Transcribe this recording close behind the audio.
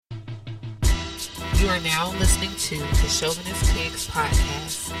You are now listening to the Chauvinist Pigs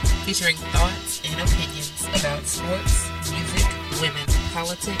podcast, featuring thoughts and opinions about sports, music, women,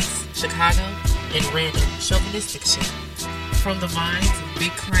 politics, Chicago, and random chauvinistic shit. From the minds of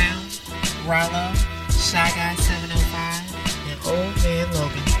Big Crown, Rollo, Shy Guy 705, and Old Man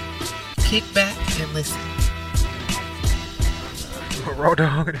Logan. Kick back and listen. Roll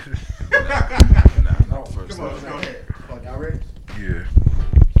dog. No, first come on, go ahead. Y'all ready? Yeah.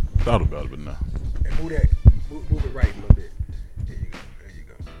 Thought about it, but no. And move it right a little bit. There you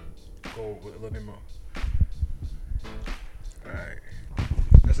go. Go with a little bit more. All right.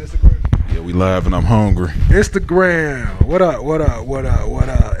 That's Instagram. Yeah, we live and I'm hungry. Instagram. What up?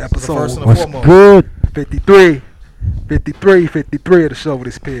 Episode First and foremost. good. 53 of the Show with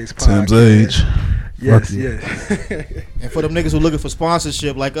His Pigs podcast. Tim's age. Yes. And for them niggas who looking for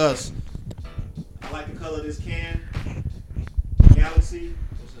sponsorship like us, I like the color of this can. Galaxy.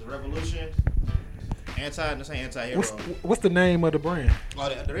 This is Revolution. This ain't anti-hero. What's the name of the brand? Oh,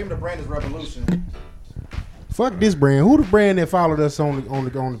 the name of the brand is Revolution. Fuck this brand. Who the brand that followed us on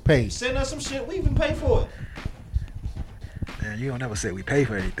the page? Send us some shit. We even pay for it. Man, you don't ever say we pay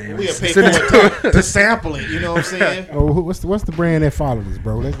for anything. We pay for it to sample it. You know what I'm saying? Oh, what's the brand that followed us,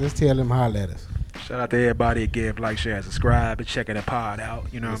 bro? Let's tell them holler at us. Shout out to everybody that give, like, share, and subscribe, and checking the pod out.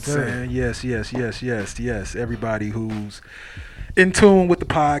 You know what I'm saying? Yes. Everybody who's in tune with the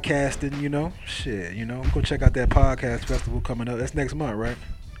podcasting, we're gonna check out that podcast festival coming up. That's next month, right?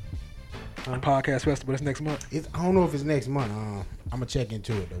 The podcast festival, that's next month. I don't know if it's next month. I'm gonna check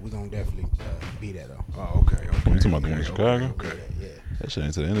into it though. We're gonna definitely be there though. Oh, okay. You talking about the one in Chicago? Okay. Yeah. That shit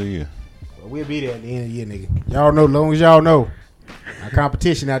ain't to the end of the year. Well, we'll be there at the end of the year, nigga. Y'all know, long as y'all know. Our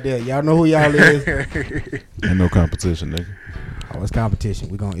competition out there. Y'all know who y'all is. Ain't no competition, nigga. Oh, it's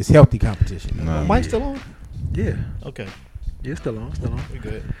competition. It's healthy competition. Nah, Mike still on? Yeah. Okay. Yeah, still on. We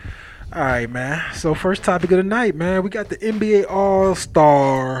good. All right, man. So first topic of the night, man. We got the NBA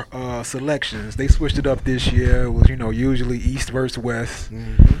All-Star selections. They switched it up this year. It was, usually East versus West.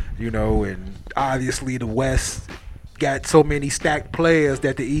 Mm-hmm. And obviously the West got so many stacked players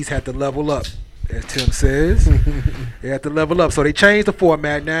that the East had to level up, as Tim says. They had to level up. So they changed the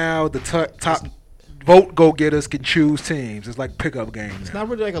format now. The top vote go-getters can choose teams. It's like pickup games. It's not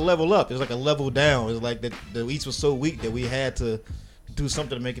really like a level up. It's like a level down. It's like the East was so weak that we had to do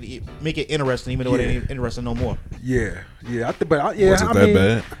something to make it interesting, even though it ain't interesting no more. Yeah. Was it that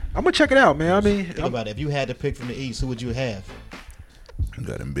bad? I'm gonna check it out, man. Think about it. If you had to pick from the East, who would you have? You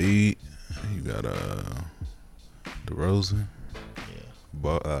got Embiid. You got DeRozan.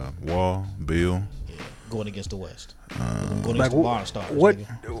 Yeah. Wall. Bill. Yeah. Going against the West. like Going against the Barn Stars. Who would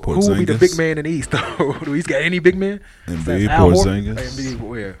be the big man in the East, though? Do he's got any big man? Embiid, Porzingis.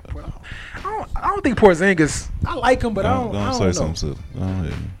 Embiid, I don't think Porzingis. I like him, but I don't say know. something. Go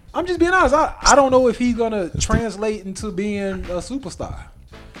ahead. I'm just being honest. I don't know if he's gonna translate into being a superstar.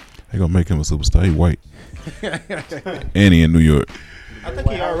 They gonna make him a superstar. He white. And he in New York. I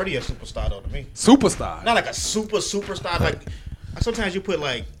think he already a superstar though to me. Superstar. Not like a superstar. Like sometimes you put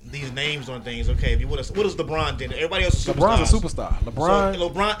like these names on things. Okay, if you what is LeBron then? Everybody else is superstars. LeBron's a superstar.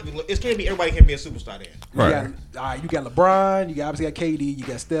 LeBron, it can't be everybody can be a superstar then. Right. You got LeBron. You obviously got KD. You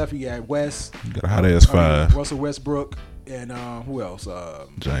got Steph. You got West. You got a hot ass five. Russell Westbrook and who else?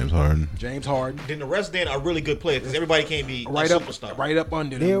 James Harden. Then the rest then are really good players because everybody can't be right a up, superstar. right up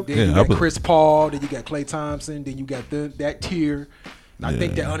under them. Then Yeah, you got Chris Paul. Then you got Klay Thompson. Then you got that tier. I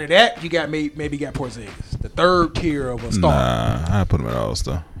think that under that you got maybe got Porzingis, the third tier of a star. Nah, I put him at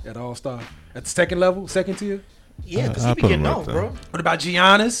All-Star. At All-Star, at the second level, second tier. Yeah, because I he be put getting him on, right there. bro. What about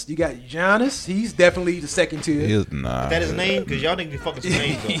Giannis? You got Giannis. He's definitely the second tier. He is, nah. Is that his name? Because y'all niggas be fucking some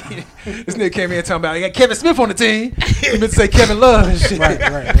names up. This nigga came in and talking about he got Kevin Smith on the team. He meant to say Kevin Love and shit.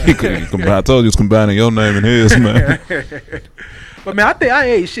 Right. He couldn't combine. I told you it's combining your name and his, man. But man, I think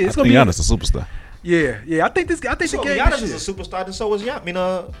it's gonna be Giannis a superstar. Yeah. I think the So game. Giannis is is a superstar, then so is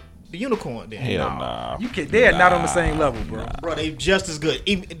the unicorn then. Hell nah. You can't. They're not on the same level, bro. Bro, they just as good.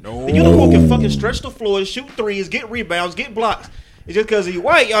 Even, The unicorn can fucking stretch the floor, shoot threes, get rebounds, get blocks. It's just because he's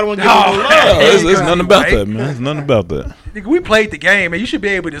white, y'all don't want to give him no love. There's nothing about that, man. There's nothing about that. Nigga, we played the game, and you should be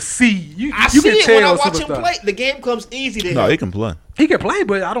able to see. You I can see it tell when I watch superstar. him play. The game comes easy to No, him. he can play. He can play,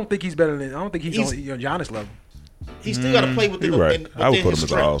 but I don't think he's better than. I don't think he's on Giannis level. He still got to play within, You're right. I would within put his him as an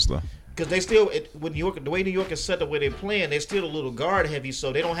strength. All-Star. Because they still, with New York, the way New York is set up where they're playing, they're still a little guard heavy,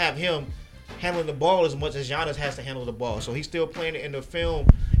 so they don't have him handling the ball as much as Giannis has to handle the ball. So he's still playing it in the film,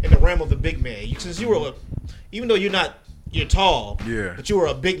 in the realm of the big man. Even though you're tall, Yeah. but you were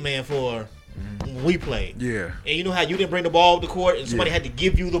a big man for when we played. Yeah. And you know how you didn't bring the ball up the court and somebody had to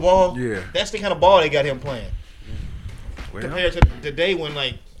give you the ball? Yeah. That's the kind of ball they got him playing. Well, Compared to today when,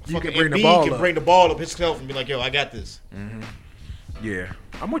 like, You can fucking bring the Embiid ball can up. bring the ball up himself and be like, yo, I got this. Yeah,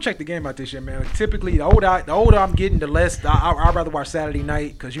 I'm gonna check the game out this year, man. Typically, the older I'm getting, the less I'd rather watch Saturday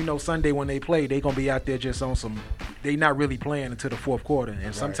night because Sunday when they play, they gonna be out there just on some. They not really playing until the fourth quarter,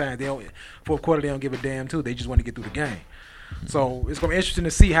 and sometimes they don't. Fourth quarter, they don't give a damn too. They just want to get through the game. So it's gonna be interesting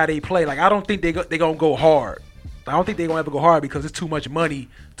to see how they play. Like I don't think they gonna go hard. I don't think they're gonna ever go hard because it's too much money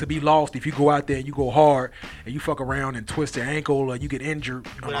to be lost if you go out there and you go hard and you fuck around and twist your ankle or you get injured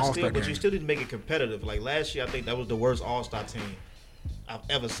on But, All-Star but you game. still didn't make it competitive. Like last year, I think that was the worst All-Star team I've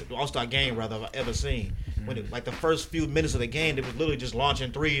ever seen. All-Star game, rather, I've ever seen. When like the first few minutes of the game, they was literally just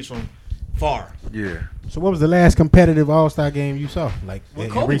launching threes from far. Yeah. So what was the last competitive All-Star game you saw? Like When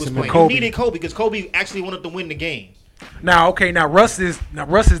in Kobe was recent playing, memory? Kobe. he needed Kobe because Kobe actually wanted to win the game. Now Russ is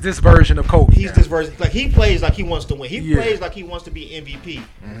this version of Kobe. He's now. this version. Like he plays like he wants to win. He Yeah. plays like he wants to be MVP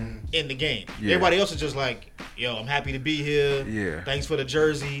in the game. Yeah. Everybody else is just like, yo, I'm happy to be here. Yeah. Thanks for the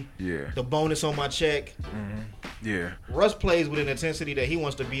jersey. Yeah. The bonus on my check. Yeah. Russ plays with an intensity that he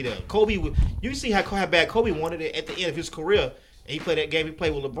wants to be there. Kobe, you see how bad Kobe wanted it at the end of his career. And he played that game. He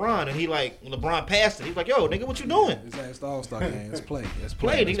played with LeBron, and he like when LeBron passed it, he was like, "Yo, nigga, what you doing? It's the All-Star game. Let's play. Let's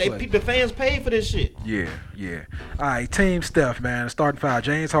Play, nigga. The fans paid for this shit." Yeah. All right, Team Steph, man. Starting five: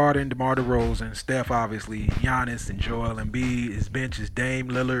 James Harden, DeMar DeRozan, Steph, obviously, Giannis, and Joel Embiid. His bench is Dame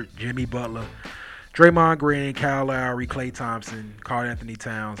Lillard, Jimmy Butler, Draymond Green, Kyle Lowry, Klay Thompson, Karl Anthony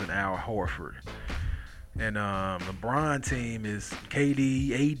Towns, and Al Horford. And LeBron team is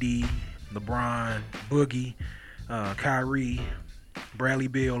KD, AD, LeBron, Boogie, Kyrie, Bradley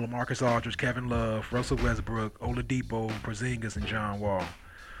Beal, LaMarcus Aldridge, Kevin Love, Russell Westbrook, Oladipo, Porzingis, and John Wall.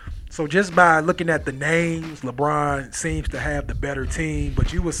 So just by looking at the names, LeBron seems to have the better team.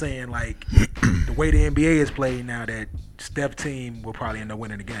 But you were saying like the way the NBA is playing now, that Steph team will probably end up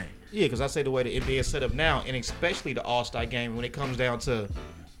winning the game. Yeah, because I say the way the NBA is set up now, and especially the All-Star game, when it comes down to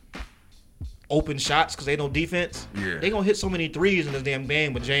open shots, because they know defense, they gonna hit so many threes in this damn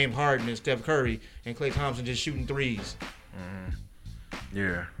game with James Harden and Steph Curry and Klay Thompson just shooting threes.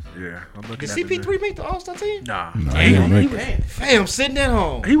 Yeah. I'm looking Did at the- CP3 make the All-Star team? Nah. Nah, he didn't make it. Damn, fam, sitting at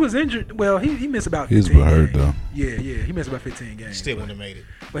home. He was injured. Well, he missed about 15 He's been hurt, games. though. Yeah. He missed about 15 games. Still wouldn't have made it.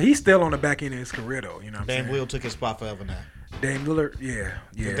 But he's still on the back end of his career, though. You know what I'm Dame saying? Will took his spot forever now. Dame Lillard, yeah.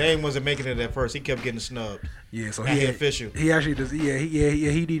 Dame wasn't making it at first. He kept getting snubbed. Yeah, so Now he official. He actually does. Yeah,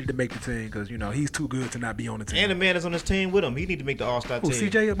 he needed to make the team because he's too good to not be on the team. And the man is on his team with him. He need to make the All-Star Who,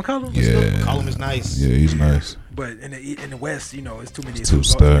 team. CJ McCollum? Yeah. Colin is nice. Yeah, he's nice. But in the West, it's too many. It's too Too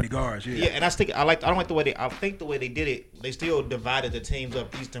stacked. many guards. Yeah, and I don't like the way I think the way they did it. They still divided the teams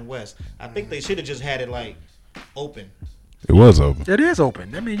up East and West. I think they should have just had it like open. It was open. It is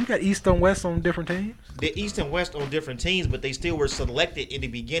open. I mean, you got East and West on different teams. The East and West on different teams, but they still were selected in the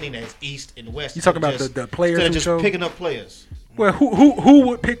beginning as East and West. You talking about Just- the players instead who of just chose? picking up players. Well, who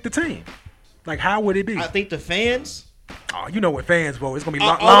would pick the team? Like, how would it be? I think the fans. Oh, you know what fans vote? It's gonna be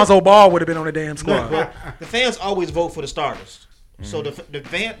Uh, Lonzo Ball would have been on the damn squad. Well, the fans always vote for the starters. So the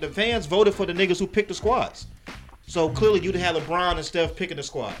fans voted for the niggas who picked the squads. So clearly you'd have LeBron and Steph picking the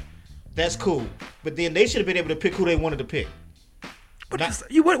squad. That's cool. But then they should have been able to pick who they wanted to pick. What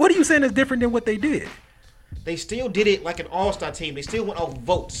are you saying is different than what they did? They still did it like an all-star team. They still went off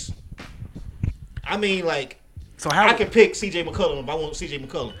votes. I mean, like, So how? I can pick C.J. McCollum if I want C.J.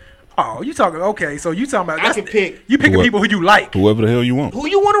 McCollum. Oh, you talking? Okay, so you talking about? I can pick You picking who- people who you like. Whoever the hell you want. who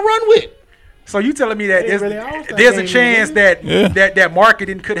you want to run with. So you telling me that Yeah, really, All-Star there's a game, chance nigga. that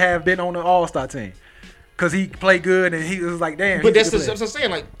marketing could have been on the All-Star team because he played good and he was like, damn. But he's that's a what good I'm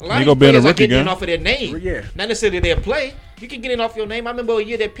saying. Like, a lot He of gonna these be in a players are rookie getting in game. off of their name. Yeah. Not necessarily their play. You can get in off your name. I remember a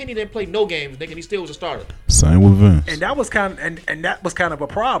year that Penny didn't play no games, nigga, and he still was a starter. Same with Vince. And that was kind of and that was kind of a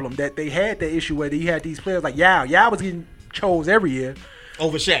problem that they had the issue where you had these players like Yao was getting chose every year.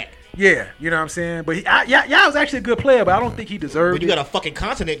 Over Shaq. Yeah, you know what I'm saying. But Yao was actually a good player, but I don't think he deserved But you it. got a fucking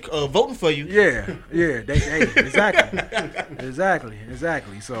continent voting for you. Yeah,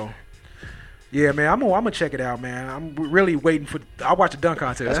 exactly. So, yeah, man, I'm gonna check it out, man. I'm really waiting for. I'll watch the dunk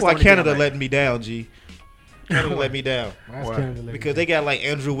contest. That's the why only thing Canada I'm like- letting me down, G. Canada let me down. Why is Why? Canada letting Because they got like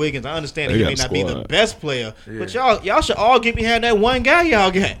Andrew Wiggins. I understand They that he may got not be the squad. best player, Yeah. but y'all should all get behind that one guy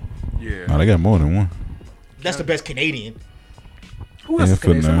y'all got. Yeah. Nah, they got more than one. That's the best Canadian. Who else Yeah, is for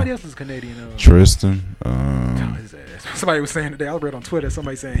Canadian? now. Somebody else is Canadian. Tristan. His ass. Somebody was saying today. I read on Twitter.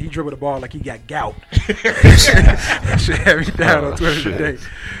 Somebody saying he dribbled the ball like he got gout. That shit had me down on Twitter today.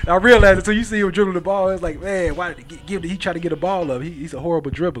 I realized until you see him dribble the ball, it's like, man, why did he try to get a ball up? He's a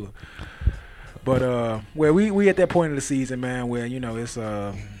horrible dribbler. But where we at that point of the season, man, where it's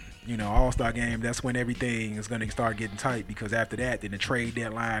All-Star game. That's when everything is gonna start getting tight because after that, then the trade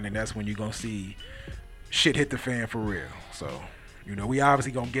deadline, and that's when you're gonna see shit hit the fan for real. So You know, we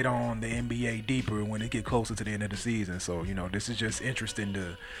obviously gonna get on the NBA deeper when it get closer to the end of the season. So, you know, this is just interesting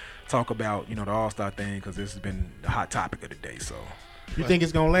to talk about, you know, the All-Star thing because this has been the hot topic of the day. So, You think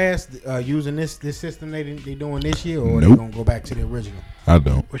it's gonna last using this system they doing this year, or Nope. they gonna go back to the original? I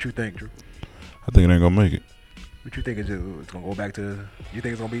don't. what you think, Drew? I think it ain't gonna make it. What you think it's gonna go back to? You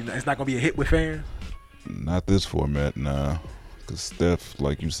think it's not gonna be a hit with fans? Not this format, nah. Cause Steph,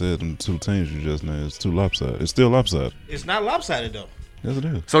 like you said, them two teams you just named, it's too lopsided. It's still lopsided. It's not lopsided though. Yes, it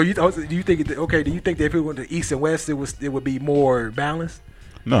is. So do you think that if it went to East and West, it would be more balanced?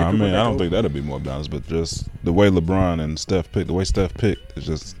 No, If I it mean, went I back don't over- think that'd be more balanced, but just the way LeBron and Steph picked, the way Steph picked, it's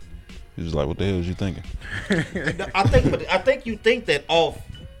just like, what the hell was you thinking? I think you think that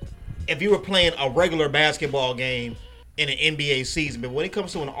if you were playing a regular basketball game in an NBA season, but when it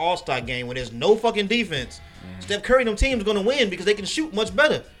comes to an All-Star game when there's no fucking defense, Steph Curry and them teams are gonna win because they can shoot much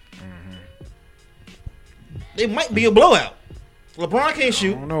better. They might be a blowout. LeBron can't I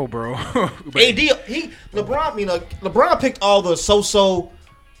shoot. don't know, bro. LeBron picked all the so-so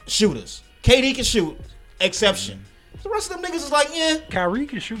shooters. KD can shoot, exception. The rest of them niggas is like, yeah, Kyrie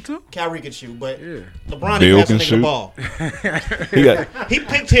can shoot too. Kyrie can shoot, but Yeah. LeBron Bill didn't pass the can nigga the shoot. ball. He got He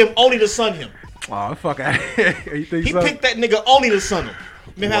picked him only to sun him. Oh fuck! You think He so? picked that nigga only to sun him.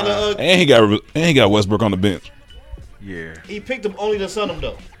 Remember how and he got Westbrook on the bench. Yeah. he picked him only to sun him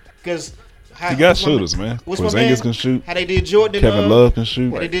though, because He got shooters, man. Porzingis can shoot. How they did Jordan? Kevin Love can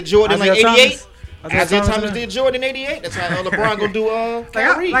shoot. How they did Jordan in like Isaiah '88. Thomas? Isaiah Thomas did Jordan in '88. That's how LeBron gonna do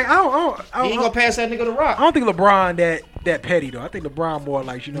Kyrie. I He ain't gonna pass that nigga the rock. I don't think LeBron that petty though. I think LeBron more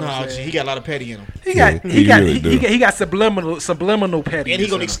like what No, I'm saying. he got a lot of petty in him, He got really do. he got subliminal petty. and he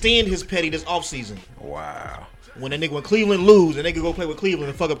gonna extend his petty this offseason. Wow. When Cleveland lose and they can go play with Cleveland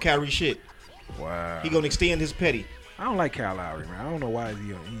and fuck up Kyrie shit, Wow. he gonna extend his petty. I don't like Kyle Lowry, man. I don't know why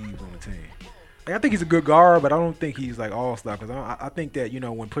he's on the team. Like, I think he's a good guard, but I don't think he's like all-star because I think that, you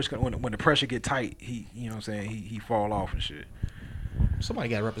know, when the pressure get tight, he, you know what I'm saying, he fall off and shit. Somebody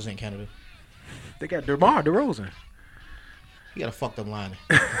gotta represent Canada. They got DeMar DeRozan. He gotta fuck them line.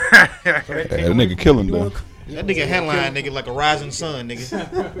 That nigga killing though. That nigga headline nigga like a rising sun,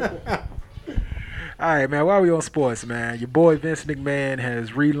 nigga. All right, man. While we on sports, man, your boy Vince McMahon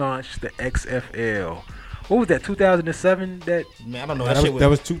has relaunched the XFL. What was that? 2007? That Man, I don't know. That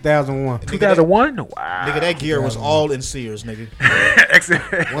was 2001. 2001? Wow. Nigga, that gear was all in Sears, nigga.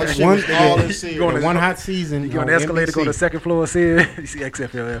 XFL. That shit was all in Sears. Going to- One hot season. You go on the on escalator, go to the NBC. second floor, see it. You see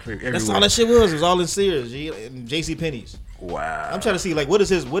XFL everywhere. That's all that shit was. It was all in Sears, G, and JC Penney's. Wow. I'm trying to see like what is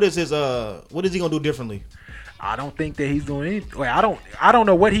he gonna do differently? I don't think that he's doing anything. Like, I don't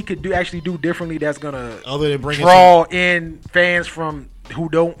know what he could actually do differently that's gonna Other than bringing draw in fans from who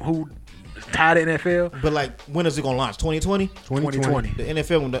tied to NFL. but like when is it gonna launch? 2020? 2020. The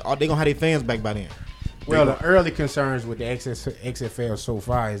NFL are they gonna have their fans back by then? Well, the early concerns with the XFL so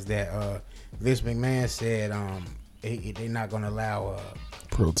far is that Vince McMahon said they're not going to allow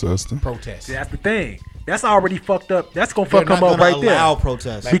Protesting. protests. See, that's the thing. That's already fucked up. That's gonna They're fuck not them up gonna right allow there.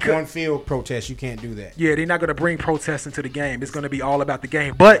 protests. Like because- on-field protests, you can't do that. Yeah, they're not gonna bring protests into the game. It's gonna be all about the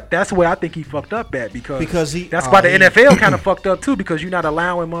game. But that's where I think he fucked up at because he- that's why the NFL kind of fucked up too because you're not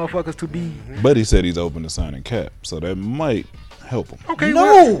allowing motherfuckers to be But he said he's open to signing Cap, so that might help him. okay.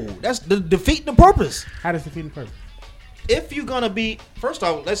 well, No, that's defeating the purpose. How does it defeat the purpose? If you're gonna be, first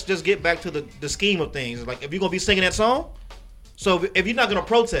off, let's just get back to the scheme of things. Like if you're gonna be singing that song, so if you're not gonna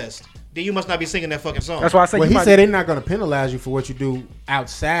protest, then you must not be singing that fucking song. That's why I say Well, you he might, said they're not going to penalize you for what you do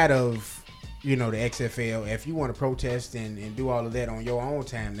outside of, the XFL. If you want to protest and do all of that on your own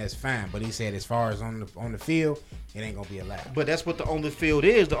time, that's fine. But he said as far as on the field, it ain't going to be allowed. But that's what the on the field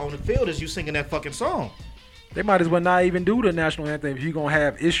is. The on the field is you singing that fucking song. they might as well not even do the national anthem if you're gonna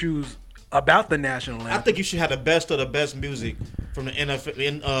have issues about the national anthem. I think you should have the best of the best music from the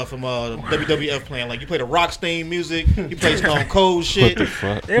NFL, from WWF playing. Like you play the rock theme music, you play Stone Cold shit. What the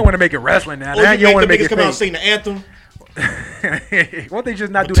fuck? they don't want to make it wrestling now. Or Now you you don't want make to the make niggas it come out and fake. sing the anthem. Why don't they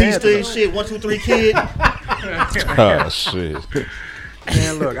just not do the Batista anthem? and shit. 1, 2, 3, kid. Oh shit!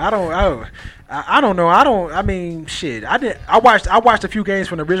 Man, look, I don't know. I mean, shit. I watched a few games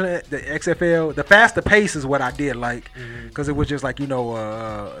from the original the XFL. The faster pace is what I did like, because it was just like it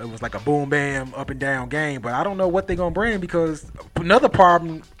was like a boom bam up and down game. But I don't know what they're gonna bring because another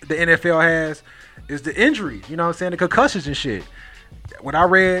problem the NFL has is the injuries. You know what I'm saying? The concussions and shit. What I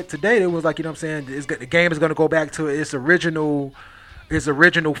read today, it was like, you know what I'm saying, the game is gonna go back to its original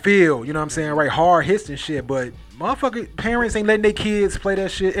feel, you know what I'm saying, right? Hard hits and shit, but motherfucking parents ain't letting their kids play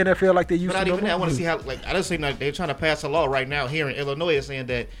that shit NFL like they used But not to. even that. I want to see how. Like I just think like they're trying to pass a law right now here in Illinois saying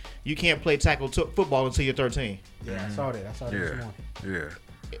that you can't play tackle football until you're 13. Yeah, I saw that. This morning. Yeah.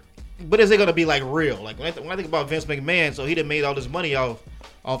 But is it gonna be like real? Like when I think about Vince McMahon, so he done made all this money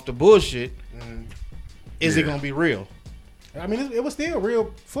off the bullshit. Is it gonna be real? I mean, it was still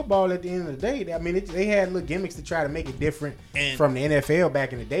real football at the end of the day. I mean, they had little gimmicks to try to make it different from the NFL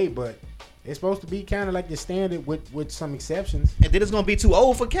back in the day, but it's supposed to be kind of like the standard with some exceptions. And then it's gonna be too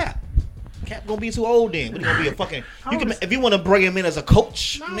old for Cap. Cap gonna be too old then. What, he gonna be a fucking? If you want to bring him in as a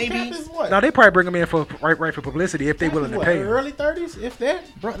coach, maybe. Cap is what? No, they probably bring him in for right for publicity if they Cap willing is to what, pay him. early 30s, if that.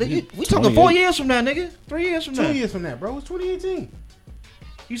 Bro, we talking 4 years from now, nigga. 3 years from now. 2 years from that, bro. It's 2018.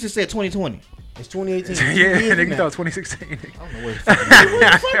 You just said 2020. It's 2018. Yeah, nigga thought 2016. I don't know where the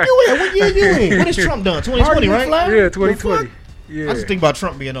Fuck you in? What year you in? What is Trump done? 2020, right? Yeah, 2020. Yeah. I just think about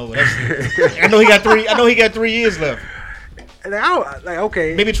Trump being over. I know he got 3. I know he got 3 years left.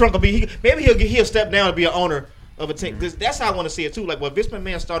 Okay. Maybe Trump will be. Maybe he'll step down and be an owner of a team. That's how I want to see it too. Like when Vince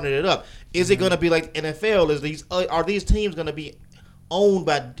McMahon started it up, is it going to be like NFL? Are these teams going to be owned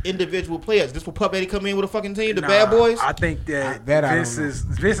by individual players? This will Pup Eddie come in with a fucking team, the Bad Boys? I think that I Vince is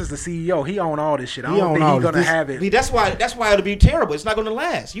the CEO. He own all this shit. I He don't own think all he's gonna this. have it. I mean, that's why it'll be terrible. It's not going to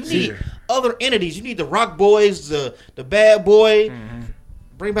last. You need other entities. You need the Rock Boys, the Bad Boy.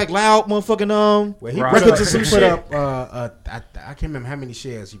 Bring back Loud, motherfucking Well, he records or some put shit. up. I can't remember how many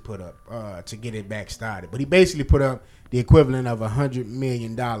shares he put up to get it back started, but he basically put up the equivalent of $100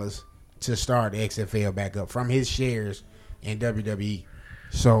 million to start the XFL back up from his shares in WWE.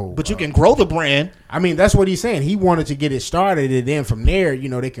 So, But you can grow the brand. I mean, that's what he's saying. He wanted to get it started, and then from there,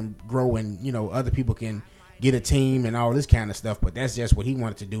 they can grow, and other people can get a team and all this kind of stuff. But that's just what he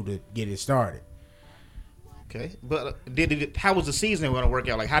wanted to do to get it started. Okay, but how was the season going to work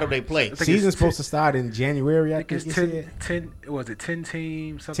out? Like, how do they play? think Season's it's supposed to start in January. I think it's it 10, said. 10. Was it 10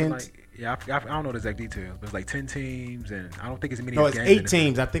 teams? Something like. Yeah, I don't know the exact details, but it's like 10 teams, and I don't think it's as many. No, it's games 8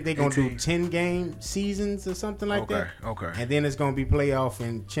 teams. I think they're going to do 8 10-game seasons or something like that. Okay. And then it's going to be playoff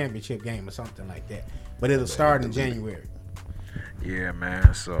and championship game or something like that. But it'll start in January. Yeah,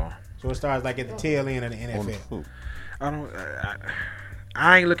 man. So it starts like at the tail end of the NFL.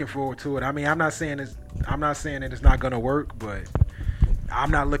 I ain't looking forward to it. I mean, I'm not saying that it's not gonna work, but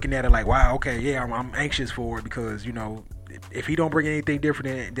I'm not looking at it like, wow, okay, yeah, I'm anxious for it because if he don't bring anything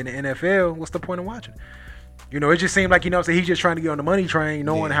different than the NFL, what's the point of watching? It just seemed like so he's just trying to get on the money train,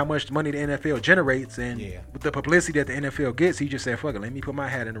 knowing how much money the NFL generates, and with the publicity that the NFL gets, he just said, fuck it, let me put my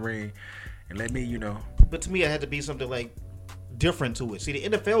hat in the ring and let me, But to me, it had to be something like different to it. See,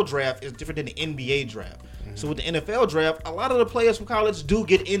 the NFL draft is different than the NBA draft. So with the NFL draft, a lot of the players from college do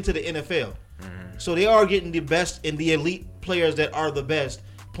get into the NFL. So they are getting the best and the elite players that are the best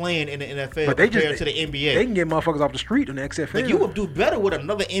playing in the NFL compared to the NBA. They can get motherfuckers off the street in the XFL. Like you would do better with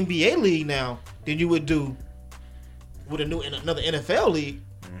another NBA league now than you would do with another NFL league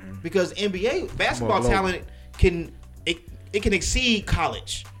because NBA basketball talent can exceed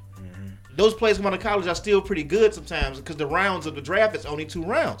college. Those players come out of college are still pretty good sometimes because the rounds of the draft is only 2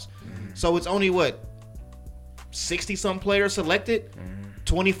 rounds. So it's only 60-some players selected.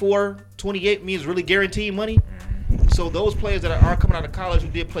 24, 28 means really guaranteed money. So those players that are coming out of college who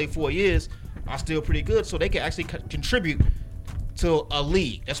did play 4 years are still pretty good. So they can actually contribute to a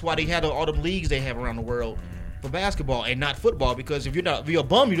league. That's why they had all them leagues they have around the world for basketball and not football. Because if you're a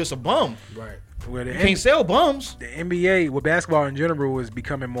bum, you're just a bum. Right. Well, you can't sell bums. The NBA, with basketball in general, is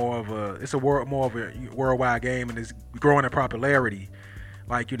becoming more of a worldwide game, and it's growing in popularity.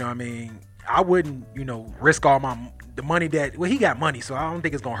 Like, I wouldn't, risk all the money he got money, so I don't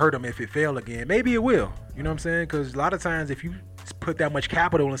think it's gonna hurt him if it fail again. Maybe it will. You know what I'm saying? Because a lot of times, if you put that much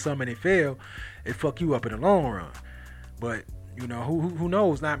capital in something and it fail, it fuck you up in the long run. But who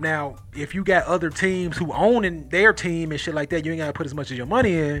knows? Now, if you got other teams who own their team and shit like that, you ain't gotta put as much of your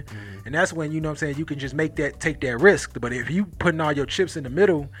money in, and that's when you can just take that risk. But if you putting all your chips in the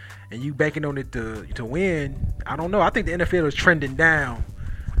middle and you banking on it to win, I don't know. I think the NFL is trending down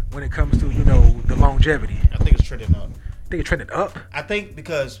when it comes to the longevity. I think it's trending up. I think it's trending up. I think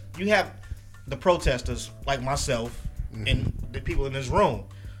because you have the protesters like myself and the people in this room,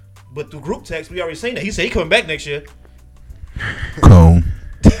 but through group text we already seen that. He said he coming back next year. Cone.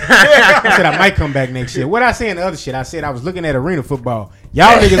 I said I might come back next year. What I say in the other shit, I said I was looking at arena football.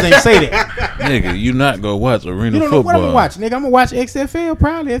 Y'all niggas ain't say that. Nigga, you not gonna watch arena You don't know football. what I'm gonna watch, nigga. I'm gonna watch XFL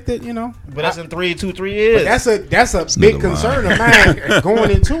probably if that, But that's in 3 years. But that's a big concern of mine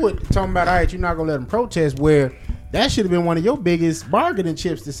going into it. Talking about, all right, you're not gonna let them protest. Where that should have been one of your biggest bargaining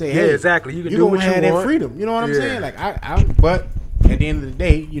chips to say, hey, exactly. You can you do gonna what you have want. that freedom. You know what I'm saying? Like but at the end of the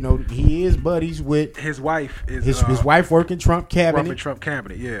day, he is buddies with his wife. His wife working Trump cabinet. Working Trump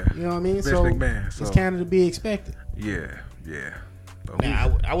cabinet, yeah. You know what I mean? Vince So McMahon. it's kind of to be expected. Yeah.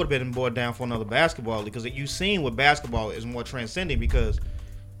 Now, I would have been more down for another basketball league because you've seen with basketball is more transcending because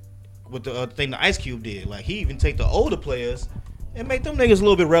with the thing the Ice Cube did. Like he even take the older players and make them niggas a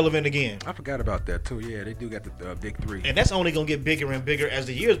little bit relevant again. I forgot about that too. Yeah, they do got the big three. And that's only gonna get bigger and bigger as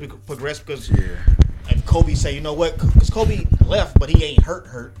the years progress because Yeah. and Kobe say, you know what? Because Kobe left, but he ain't hurt.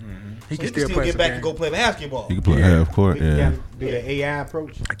 He So can still play get some back game. and go play basketball. You can play half court. You Yeah. gotta do the AI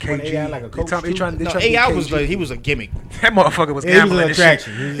approach. KG. AI like a coach. They trying No, to AI get was KG. like he was a gimmick. That motherfucker was Yeah, he was an gambling and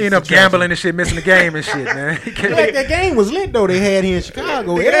attraction. shit. He was He ended up attraction. gambling and shit, missing the game and shit, man. He can't- Like that game was lit though. They had here in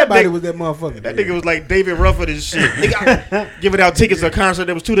Chicago. Nigga, that Everybody nigga- was that motherfucker. That nigga was like David Rufford and shit. They got giving out tickets to a concert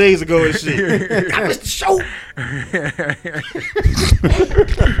that was 2 days ago and shit. I missed the show.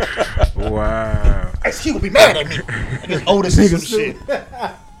 Wow. Ice Cube will be mad at me. Niggas Otis and some shit.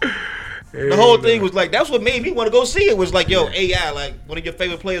 The whole thing was like that's what made me want to go see it. Was like, yo, AI, like one of your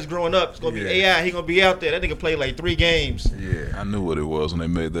favorite players growing up. It's gonna be Yeah. AI. He gonna be out there. That nigga played like 3 games. Yeah. I knew what it was when they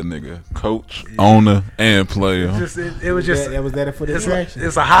made that nigga coach, owner, and player. It was just that was that for the it's, attraction.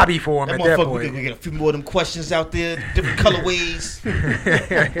 it's a hobby for him That at that motherfucker, we point. get a few more of them questions out there, different colorways.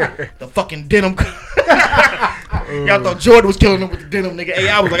 The fucking denim. Y'all thought Jordan was killing him with the denim, nigga.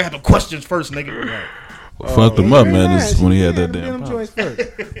 AI was like, I had the questions first, nigga. What fucked him up, man, is when he had that damn choice first.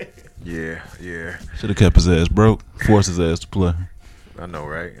 Yeah, yeah. Should have kept his ass broke, forced his ass to play. I know,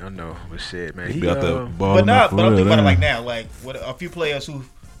 right? I know. But shit, man. He'd He, be out there But balling now, up for but I'm real, thinking about it like damn. now, like what a few players who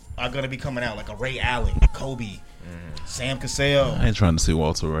are gonna be coming out, like a Ray Allen, Kobe, Sam Cassell. I ain't trying to see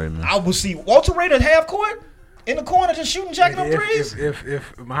Walter Ray, man. I will see Walter Ray at half court in the corner just shooting, jacking up threes.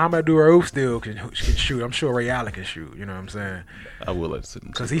 if Muhammad Rauf still can shoot, I'm sure Ray Allen can shoot. You know what I'm saying? I would like to see him.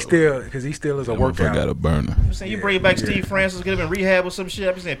 Because he still is a that motherfucker workout. got a burner. I'm saying you bring back Steve Francis, get him in rehab or some shit.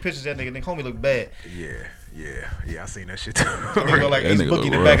 I've been seeing pictures of that nigga. Homie look bad. Yeah. I seen that shit too. That nigga look like That he's nigga boogie look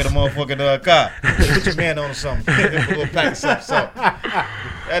in the back of the rough. motherfucking car. Put your man on or something. A little pack of something.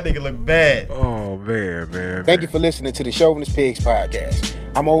 That nigga look bad. Oh man. Thank you for listening to the Chauvinist Pigs podcast.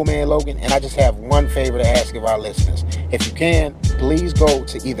 I'm Old Man Logan, and I just have one favor to ask of our listeners. If you can, please go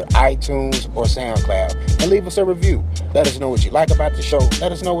to either iTunes or SoundCloud and leave us a review. Let us know what you like about the show.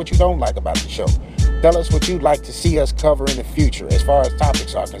 Let us know what you don't like about the show. Tell us what you'd like to see us cover in the future as far as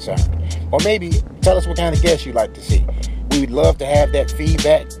topics are concerned. Or maybe tell us what kind of guests you'd like to see. We would love to have that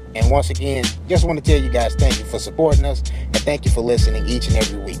feedback. And once again, just want to tell you guys thank you for supporting us and thank you for listening each and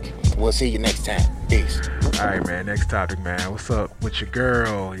every week. We'll see you next time. Peace. All right, man. Next topic, man. What's up with your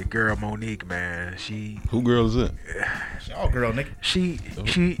girl Monique, man? Who girl is it? Oh, girl, nigga.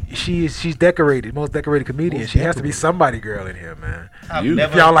 She's decorated, most decorated comedian. She has to be somebody girl in here, man. I've You-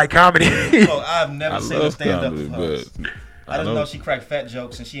 never, If y'all like comedy, I've never I seen her love stand up. comedy, but I just know she cracked fat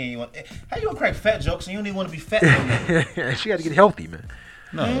jokes and she ain't want. How you gonna crack fat jokes and you don't even want to be fat no more? she had to get healthy, man.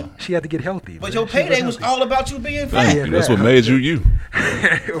 no. She had to get healthy. But man. your She payday was healthy. all about you being fat. Thank you. That's what made you you.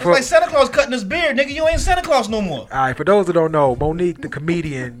 It's like Santa Claus cutting his beard, nigga. You ain't Santa Claus no more. All right, for those that don't know, Monique, the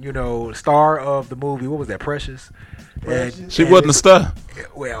comedian, star of the movie, what was that, Precious? And, She wasn't a star.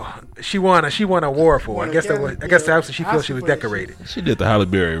 Well, she won an award for it. I guess that's what she feels she was decorated. She did the Halle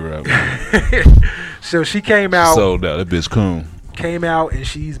Berry rap. So she came out. Sold out. That bitch coon. Came out and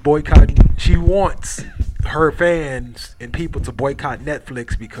she's boycotting. She wants her fans and people to boycott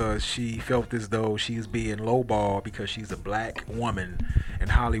Netflix because she felt as though she's being lowballed because she's a black woman in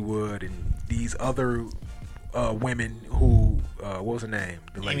Hollywood and these other women who what was her name?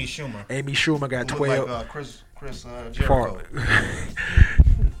 Amy Schumer. Amy Schumer got Look 12. like Chris Jericho.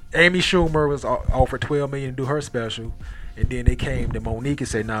 Amy Schumer was offered $12 million to do her special, and then they came to Monique and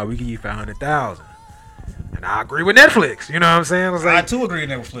said, "Nah, we give you $500,000." And I agree with Netflix. You know what I'm saying? It's I like, too agree with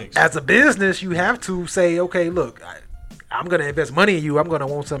Netflix. as a business, you have to say, okay, look, I'm gonna invest money in you. I'm gonna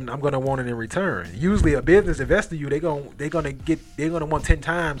want something. I'm gonna want it in return. Usually, a business investor you, they're gonna want 10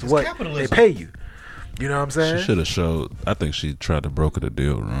 times It's what capitalism. they pay you. You know what I'm saying? She should have showed. I think she tried to broker the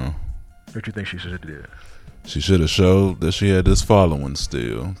deal wrong. What you think she should have did? She should have showed that she had this following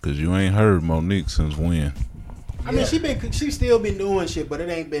still, cause you ain't heard Monique since when. I mean, she still been doing shit, but it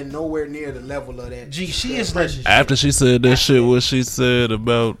ain't been nowhere near the level of that. Gee, she is Precious like- shit. After she said that shit, what she said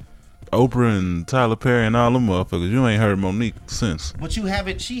about Oprah and Tyler Perry and all them motherfuckers, you ain't heard Monique since. But you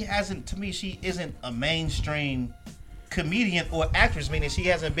haven't. She hasn't. To me, she isn't a mainstream comedian or actress. Meaning she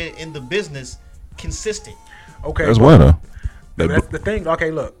hasn't been in the business consistent. Okay, That's but why though. They that's the thing. Okay,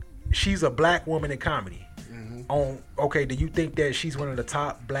 look, she's a black woman in comedy. Do you think that she's one of the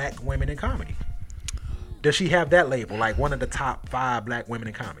top black women in comedy? Does she have that label, like one of the top 5 black women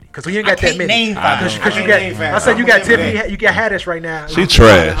in comedy? Because we ain't got that can't many. name 5. Because I you can't got, name 5. I said you got I'm gonna Tiffany, you got Haddish right now. She I'm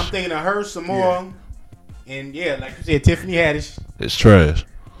trash. thinking of her some more. And yeah, like you said, Tiffany Haddish, It's trash.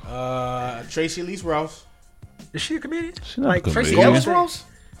 Tracy Elise Ross. Is she a comedian? She not Like a Tracy comedian. Elvis Ross.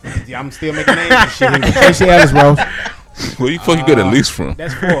 Yeah, I'm still making names and shit. Tracy Ellis Ross. Where you fuck you get at least from?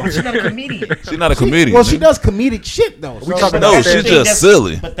 That's four. She's not a comedian. She's not a comedian. Well, she does comedic shit though. We talking No, about she's that. just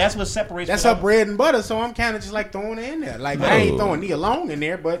silly. But that's what separates. That's her bread and butter. So I'm kind of just like throwing her in there. Like I ain't throwing Nia Long in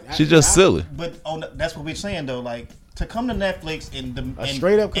there, but She's just silly. But that's what we're saying though. Like to come to Netflix and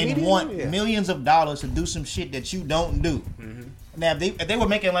straight up and comedian? want Yeah. millions of dollars to do some shit that you don't do. Now if they were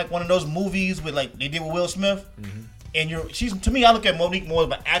making like one of those movies with like they did with Will Smith, and she's to me I look at Monique more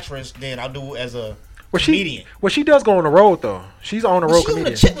of an actress than I do as a comedian. She does go on the road though. She's on the road She's on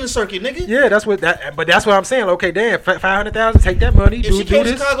comedian. the chitlin circuit, nigga. Yeah, that's what that. But that's what I'm saying. Okay, damn, 500,000. Take that money. If she came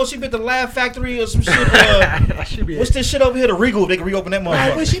to this. Chicago, she been to Laugh Factory or some shit. She be- What's this shit over here? The Regal. They can reopen that Right,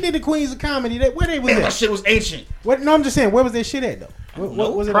 but motherfucker. she did the Queens of Comedy. Where they was That at? shit was ancient. What? No, I'm just saying. Where was that shit at though?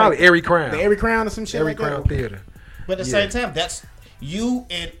 What was it? Probably like? Airy Crown. The Airy Crown or some shit Airy like Crown that. Theater. But at the same time, that's you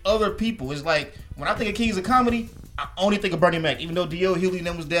and other people. It's like when I think of Kings of Comedy, I only think of Bernie Mac. Even though D.L. Hughley and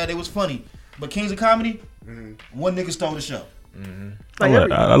them was there, they was funny. But Kings of Comedy, one nigga stole the show.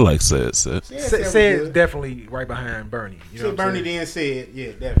 I like Sad. Said definitely right behind Bernie. You know So what Bernie I'm saying? then said,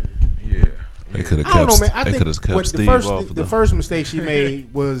 yeah, definitely. Yeah. They could have I don't know, man. kept. I They think could have kept what Steve off. the first mistake she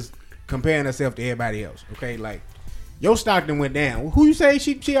made was comparing herself to everybody else. Okay, like your Stockton went down. Who you say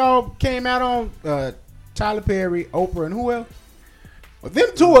she all came out on? Tyler Perry, Oprah, and who else? Well, them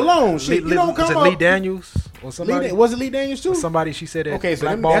two alone, shit. You don't come was it up. Lee Daniels or somebody? Was it Lee Daniels too? Somebody she said that. Okay, so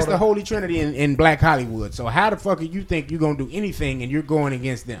blackballed that's the her. holy trinity in Black Hollywood. So how the fuck are you think you're gonna do anything and you're going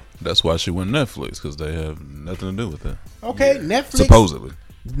against them? That's why she went Netflix, because they have nothing to do with it. Okay, Netflix. Supposedly.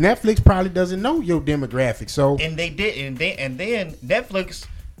 Netflix probably doesn't know your demographic. So And they did, and then Netflix,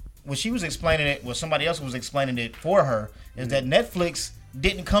 when she was explaining it, well, somebody else was explaining it for her, is that Netflix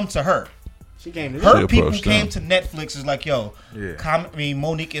didn't come to her. she came to Her She people approached came them. to Netflix is like, yo, Yeah.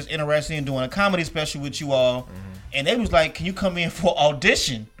 Monique is interested in doing a comedy special with you all, and they was like, can you come in for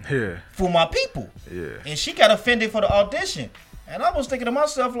audition Yeah. for my people? Yeah. And she got offended for the audition, and I was thinking to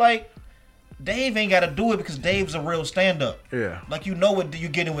myself like, Dave ain't got to do it because Dave's a real stand-up. Yeah. Like you know what you're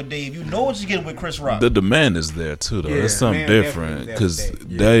getting with Dave, you know what you're getting with Chris Rock. The demand is there too, though. Yeah, It's something man, different definitely because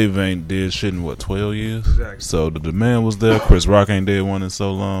Dave. Dave ain't did shit in 12 years. Exactly. So the demand was there. Chris Rock ain't did one in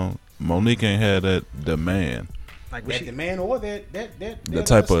so long. Monique ain't had that demand, Like when that she, demand or that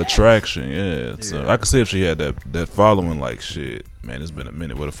type of status. attraction. Yeah. So Yeah. I could see if she had that following. Like shit, man, it's been a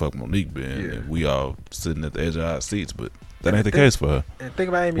minute. Where the fuck Monique been? Yeah. And we all sitting at the edge of our seats, but that ain't the case for her. and think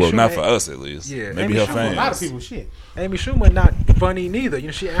about Amy Well, Schumer. not for us at least. Yeah, Maybe Amy her Schumer, fans. A lot of people shit. Amy Schumer not funny neither. You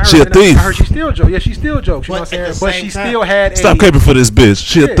know, she She a thief. I heard she still joke. Yeah, she still jokes. You know what But I'm at saying? the But same she time- still had Stop a. caping for this bitch.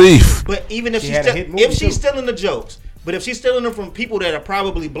 She a Yeah. thief. But even if She she's had a still, hit movie, if she's too. stealing the jokes, but if she's stealing them from people that are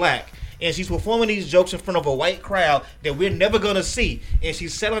probably black, and she's performing these jokes in front of a white crowd that we're never gonna see, and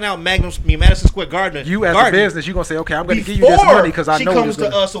she's selling out Madison Square Garden. You as a Garden, business, you gonna say, okay, I'm gonna give you this money because I she know comes it's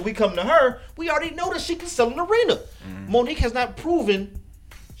gonna. to us, or we come to her. We already know that she can sell an arena. Monique has not proven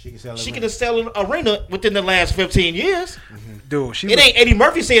She can sell. she can sell an arena within the last 15 years. Dude, she It ain't Eddie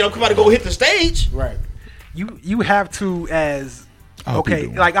Murphy saying, "I'm about to go hit the stage." right. you have to as I'll be okay. the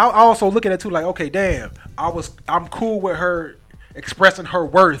one. Like I also look at it too. Like okay, damn, I'm cool with her expressing her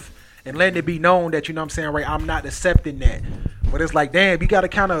worth and letting it be known that you know what I'm saying, right? I'm not accepting that. But it's like, damn, you got to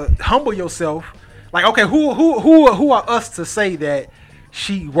kind of humble yourself. Like okay, who are us to say that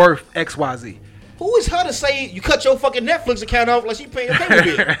she worth XYZ? Who is her to say you cut your fucking Netflix account off like she paying your cable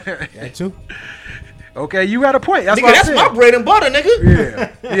bill? That too. Okay, you got a point. That's Nigga, what that's I my said. bread and butter,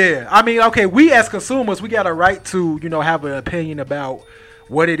 nigga. Yeah. I mean, okay, we as consumers, we got a right to, you know, have an opinion about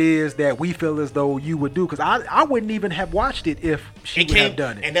what it is that we feel as though you would do. Because I wouldn't even have watched it if she would have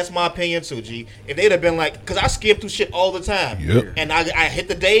done it. And that's my opinion too, G. If they'd have been like, because I skip through shit all the time. Yep. And I hit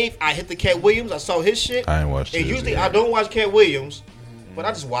the Dave, I hit the Cat Williams, I saw his shit. I ain't watched And it usually yet. I don't watch Cat Williams, but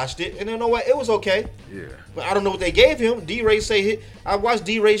I just watched it. And you know what? It was okay. Yeah. But I don't know what they gave him. D-Ray say I watched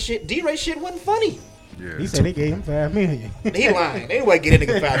D-Ray shit. D-Ray shit wasn't funny. He said they gave him $5 million. He lying. Anyway, get a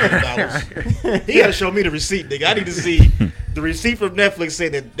nigga $5 million. He gotta show me the receipt, nigga. I need to see the receipt from Netflix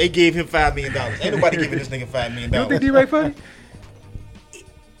saying that they gave him $5 million. Ain't nobody giving this nigga $5 million. You don't think D-Ray funny?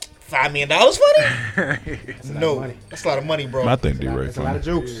 $5 million funny? No, money. that's a lot of money, bro. I think D-Ray That's a lot of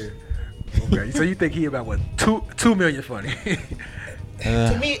funny. jokes. Okay, so you think he about what, 2 million funny?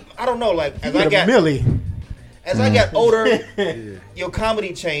 To me, I don't know. Like as Get I a got milli. as I got older, your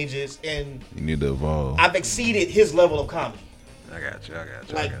comedy changes, and You need to evolve. I've exceeded his level of comedy. I got you.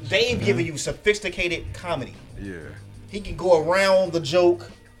 Like Dave giving you sophisticated comedy. Yeah. He can go around the joke,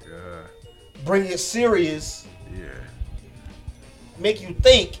 bring it serious, Yeah. make you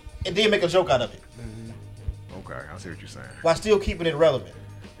think, and then make a joke out of it Okay, I see what you're saying. while still keeping it relevant.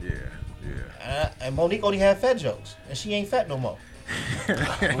 Yeah. And Monique only had fat jokes, and she ain't fat no more.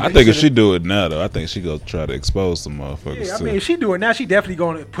 I think if she do it now, though, I think she gonna try to expose some motherfuckers. Yeah, I too. mean, if she do it now, she definitely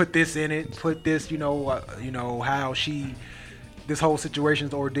gonna put this in it. Put this, how she, this whole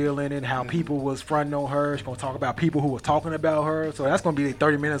situation's ordeal in it. How people was fronting on her. She's gonna talk about people who was talking about her. So that's gonna be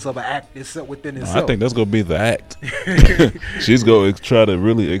 30 minutes of an act itself within itself. I think that's gonna be the act. She's gonna try to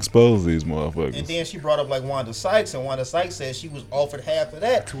really expose these motherfuckers. And then she brought up like Wanda Sykes, and Wanda Sykes said she was offered half of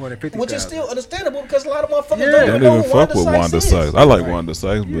that, $250,000, which is still understandable because a lot of motherfuckers Yeah. don't They even don't know even who fuck with Wanda is. Sykes. I like Wanda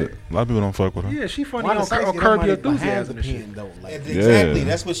Sykes, but a lot of people don't fuck with her. Yeah, she funny Wanda on Sykes get her Curb money Your behind Enthusiasm the and shit. pen, though. Like, Exactly, Yeah.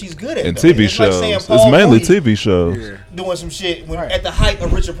 that's what she's good at. And though. TV It's like shows. saying It's Paul mainly Mooney TV shows. Yeah. doing some shit when, Right. at the height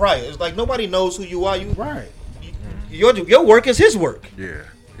of Richard Pryor. It's like nobody knows who you are. right. Your work is his work, Yeah.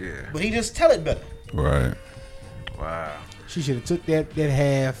 but he just tell it better. Right. Wow. She should have took that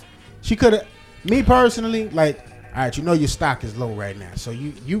half. She could have. Me personally, like, all right, your stock is low right now. So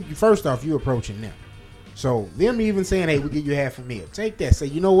you first off, you approaching them. So them even saying, hey, we give you half a meal. Take that. Say,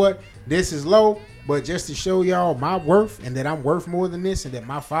 you know what? This is low, but just to show y'all my worth and that I'm worth more than this and that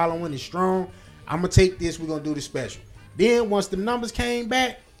my following is strong, I'm gonna take this. We're gonna do the special. Then once the numbers came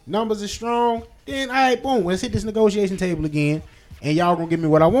back, numbers are strong. Then all right, boom. Let's hit this negotiation table again, and y'all gonna give me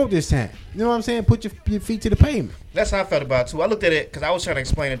what I want this time. You know what I'm saying? Put your feet to the pavement. That's how I felt about it too. I looked at it because I was trying to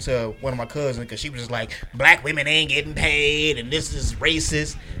explain it to one of my cousins because she was just like, black women ain't getting paid and this is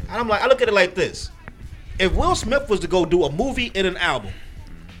racist. And I'm like, I look at it like this. If Will Smith was to go do a movie and an album,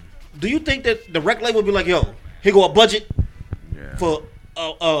 do you think that the record label would be like, yo, here go a budget for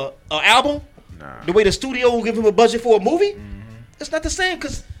a album? Nah. The way the studio will give him a budget for a movie? It's not the same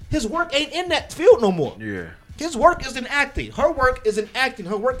because his work ain't in that field no more. Yeah. His work is in acting. Her work is in acting.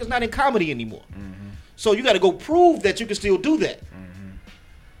 Her work is not in comedy anymore. So you got to go prove that you can still do that.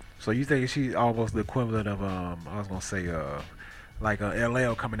 So you think she's almost the equivalent of I was gonna say like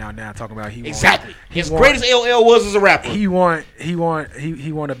LL coming out now talking about he Exactly. Want, As great as LL was as a rapper. he want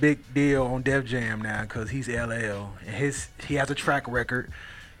a big deal on Def Jam now because he's LL and he has a track record.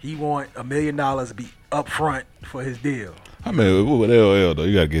 He want $1 million to be up front for his deal. I mean, with LL though,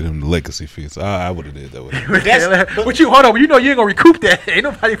 you gotta get him the legacy fee. So I would have did that with him. But you hold on, you know you ain't gonna recoup that. Ain't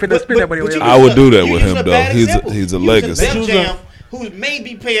nobody finna spend that money on LL. I would do that you with using him a bad though. example. He's a You using legacy. Def Jam, who may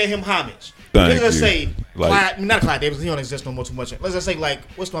be paying him homage. Thank Let's you. say, Like- not Clyde Davis, he don't exist no more too much. Let's just say, like,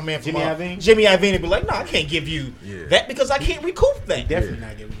 what's my man from Jimmy Iovine? Jimmy Iovine and be like, no, I can't give you that because I can't recoup that. Definitely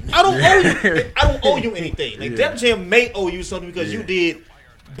not giving. I don't owe you. I don't owe you anything. Like Def Jam may owe you something because you did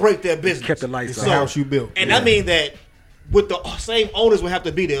break their business. Kept the lights It's on. the house you built. And I mean that with the same owners would have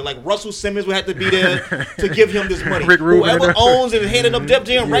to be there. Like Russell Simmons would have to be there to give him this money. Rick Rubin. Whoever owns and is heading up Def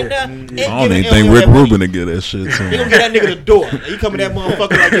Jam right now, Yeah. ain't I don't giving even think LL Rick that money. Rubin to get that shit to They gonna him. get that nigga the door. He coming that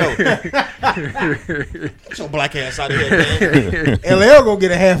motherfucker like, yo, get your black ass out of here, man. LL gonna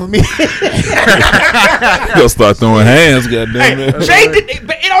get a half of me. You gonna start throwing hands, goddamn Hey, it. Jay did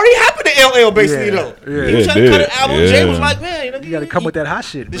it already happened to LL basically Yeah. though. Yeah. He was Yeah, trying it to cut did. an album. Yeah. Jay was like, man, You gotta come with that hot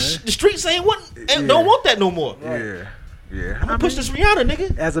shit, man. The streets ain't don't want that no more. Yeah. I'm gonna push this Rihanna,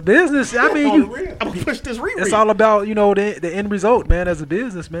 nigga. As a business, I mean, I'm gonna push this Riri. it's all about the end result, man. As a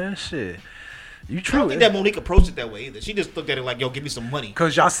business, man, shit. You I true. don't think that Monique approached it that way either. She just looked at it like, yo, give me some money.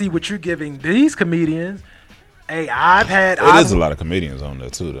 Cause y'all see what you're giving these comedians. Hey, I've had. There's a lot of comedians on there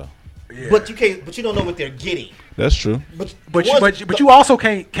too, though. Yeah. But you don't know what they're getting. That's true. But you also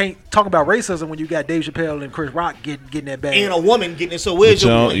can't talk about racism when you got Dave Chappelle and Chris Rock getting that bag. and a woman getting it. So But where's you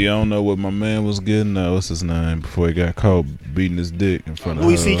your don't, point? you don't know what my man was getting. What's his name before he got caught beating his dick in front of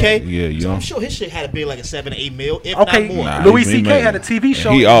Louis her. C.K. Yeah, you So I'm don't. sure his shit had to be like a 7 to 8 mil, if Okay, not more. Nah. Louis he C.K. made- had a TV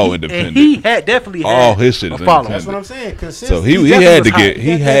show. he all and independent. he had definitely had All his shit a is following. That's what I'm saying. Consistent. So he definitely had to was get hot.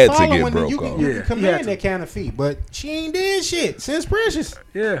 he Got had that to following, get broke you off. can Yeah, he had command to. that kind of fee, but she ain't did shit since Precious.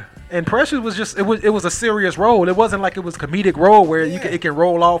 Yeah, and Precious was just it was a serious role. It wasn't like it was comedic role where it can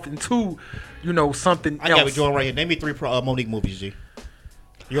roll off into something I got else. me drawing right here. Name me 3 Monique movies, G.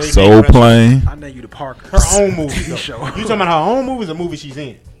 You already Soul named the rest. Plane. I name you the Parker. Her own movies. TV show. You talking about her own movies or movies she's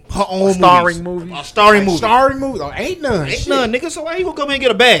in? Her own Starring movies. movies. Starring movies. Starring movies. Oh, ain't none. Ain't Shit. none, nigga. So why you gonna come here and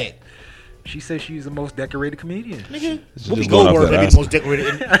get a bag? She says she's the most decorated comedian. Nigga, Just Whoopi going off Goldberg that may be the Oscar. most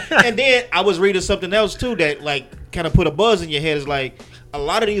decorated. And then I was reading something else too that like kind of put a buzz in your head. Is like a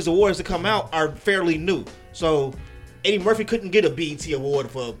lot of these awards that come out are fairly new. So Eddie Murphy couldn't get a BET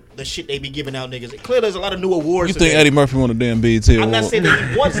award for the shit they be giving out, niggas. Clearly, there's a lot of new awards. You think today. Eddie Murphy won a damn BET award? I'm not saying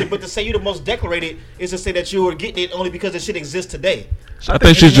that he wants it, but to say you're the most decorated is to say that you were getting it only because the shit exists today. I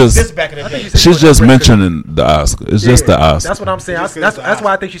think she's It didn't exist just back in the day. she's just mentioning the Oscar. It's just the Oscar. That's what I'm saying. Just 'cause That's it's the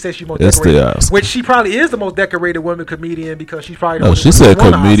why I think she says she's most It's the decorated. Oscar. Which she probably is the most decorated woman comedian because she's probably the No, one she who said won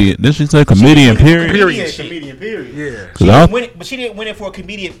an comedian. Didn't she say comedian? Period. Period. Shit. Comedian, period. Oscar. Yeah. She I didn't don't- win it, but she didn't win it for a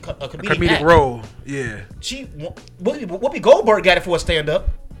comedic Comedic act. role. Yeah. She Whoopi Goldberg got it for a stand up.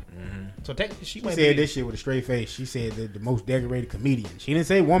 So she might said this shit with a straight face. She said the most decorated comedian. She didn't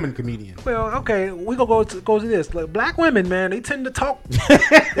say woman comedian. Well, okay, we gonna go to this. Like, black women, man, they tend to talk.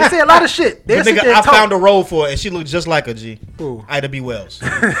 They say a lot of shit. The nigga, I found a role for her, and she looked just like her, G. Who? Ida B. Wells.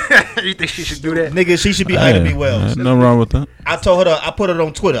 You think she should do that? Nigga, she should be Ida B. Wells. Nothing wrong with that. I told her I put it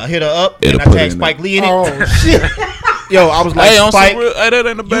on Twitter. I hit her up, It'll and I put tagged it in Spike there. Lee in it. Oh shit! Yo, I was like, Hey, on Spike, some real, that ain't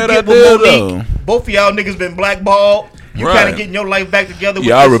a you bad get idea with though. Monique. Both of y'all niggas been blackballed. You Right. kind of getting your life back together.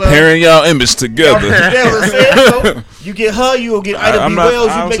 Y'all with this, repairing y'all image y'all together. together, so you get her, you'll get Ida I'm B. not- Wells.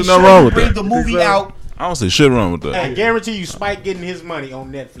 I You don't make see sure nothing wrong you with bring that. the movie out. I don't see shit wrong with that. I guarantee you, Spike getting his money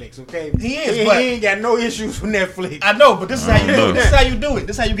on Netflix. Okay, He is, He but- ain't got no issues with Netflix. I know, but this is how you do know. it. This is how you do it.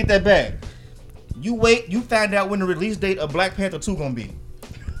 This is how you get that bag. You wait. You find out when the release date of Black Panther 2 gonna be.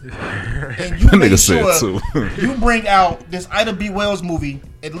 And you That make nigga said sure you bring out this Ida B. Wells movie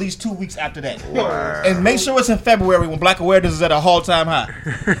at least 2 weeks after that. And make sure it's in February when black awareness is at a all-time high.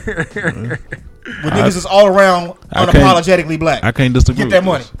 When niggas is all around I can't- unapologetically black. I can't disagree. Get that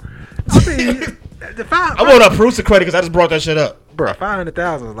money. with I mean, I want to prove the credit because I just brought that shit up. bro,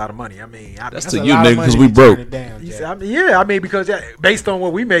 500,000 is a lot of money. I mean, That's That's to a you, lot of nigga, money because to we be broke. turning down, you Jack. see, I mean, yeah, I mean, because based on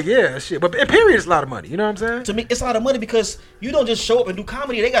what we make, yeah, shit. But in period, it's a lot of money. You know what I'm saying? To me, it's a lot of money because you don't just show up and do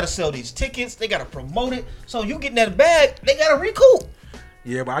comedy. They got to sell these tickets. They got to promote it. So you getting that bag, they got to recoup.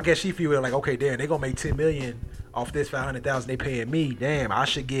 Yeah, but I guess she feel like, okay, damn, they gonna make 10 million off this 500,000 they paying me. Damn, I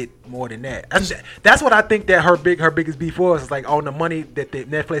should get more than that. That's what I think that her biggest beef was. Is like on the money that the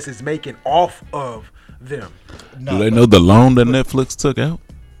Netflix is making off of them. No, Do they know the loan that Netflix took out?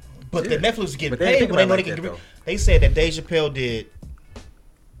 But the Netflix is getting But they ain't paid. think But they about know it they like can. that, Give, though. they said that Dave Chappelle did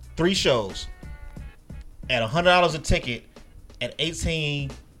 3 shows at $100 a ticket at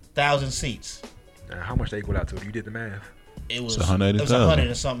 18,000 seats. How much they equal out to? You did the math. It was It's $180,000. It was $100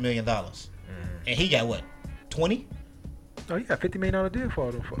 and something million, and he got what 20. Oh, you got $50 million deal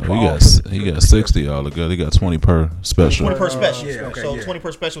for them. He got 60 all together. He got 20 per special. 20 per special. yeah, okay, so yeah. 20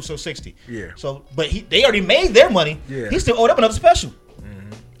 per special, so 60. Yeah. So, but they already made their money. Yeah. He still owed up another special.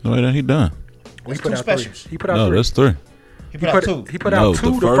 No, then he done. He That's put two out specials. 3. He put out No, 3. that's 3. He put out 2. He put out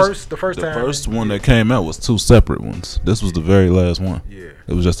 2 the first The time. first one that came out was 2 separate ones. This was the very last one. Yeah.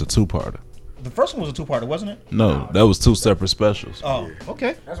 It was just a 2-parter. The first one was a 2-parter, wasn't it? No, that was 2 separate specials. Oh,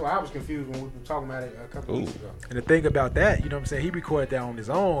 okay. That's why I was confused when we were talking about it a couple weeks ago. And the thing about that, you know what I'm saying, he recorded that on his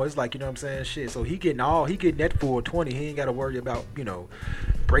own. It's like, you know what I'm saying, shit. So he getting that for 20. He ain't got to worry about, you know,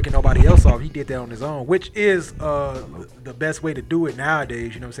 breaking nobody else off. He did that on his own, which is the best way to do it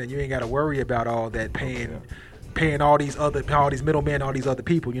nowadays. You know what I'm saying? You ain't got to worry about all that paying all these middlemen, all these other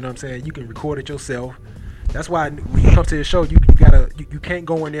people. You know what I'm saying? You can record it yourself. That's why when you come to the show, you can't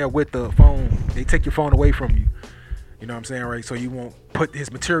go in there with the phone. They take your phone away from you. You know what I'm saying, right? So you won't put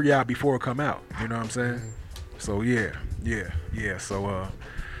his material out before it come out. You know what I'm saying? So yeah. So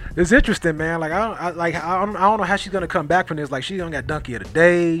it's interesting, man. Like I don't know how she's gonna come back from this. Like she done got donkey of the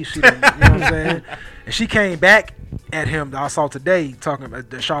day. She done, you know what I'm saying? And she came back at him. I saw today talking about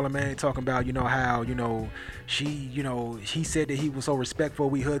Charlamagne talking about, you know, how, you know, she, you know, he said that he was so respectful.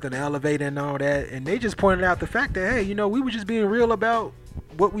 We hugged in the elevator and all that, and they just pointed out the fact that, hey, you know, we were just being real about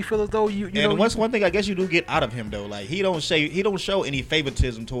what we feel as though you know. And one thing I guess you do get out of him though, like he don't show any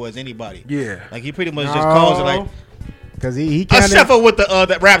favoritism towards anybody. Yeah. Like he pretty much just calls it like. Because he kind Except for with the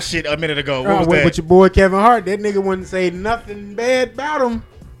that rap shit a minute ago. What was that? with your boy Kevin Hart, that nigga wouldn't say nothing bad about him.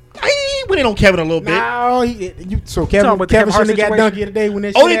 He went in on Kevin a little bit. No, Talking Kevin about the Kevin Hart shouldn't have got situation? donkey today when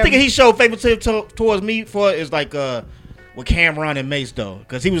that shit Only thing happened. he showed favoritism towards me for is like with Cameron and Mace though,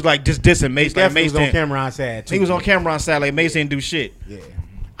 because he was like just dissing Mace. Like Definitely Mace was on didn't- Cameron's side too. He was on Cameron's side like Mace didn't do shit. Yeah.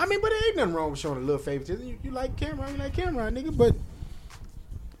 I mean, but there ain't nothing wrong with showing a little favoritism. You like Cameron, nigga. But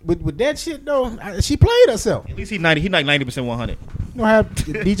with that shit though, she played herself. At least he 90% 100. You know how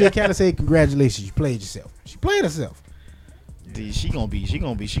DJ Khaled say, "Congratulations, you played yourself." She played herself, Dude, she gonna be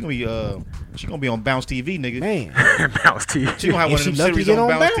on Bounce TV, nigga. man. Mouse teeth. She gonna have And one of she them lucky series to get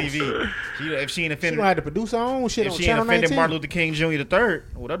on on Bounce Bounce. TV. If she ain't She offended, gonna have to produce her own shit if on she ain't Channel offended 19. Martin Luther King Jr. the third,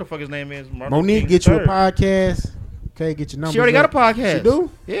 whatever the fuck his name is, Martin Monique, Luther get King you a III. podcast. Okay, get your numbers. She already got a up. podcast. She do?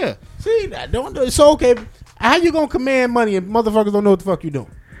 Yeah. See, it's so okay. How you gonna command money and motherfuckers don't know what the fuck you doing?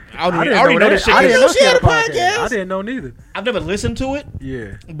 I already know this shit. I didn't know She she had had a a podcast. podcast. I didn't know neither. I've never listened to it.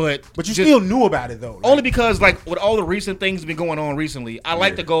 Yeah. But you just- still knew about it though. Like, only because like with all the recent things been going on recently, I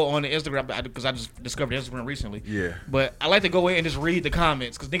like to go on the Instagram because I just discovered Instagram recently. Yeah. But I like to go in and just read the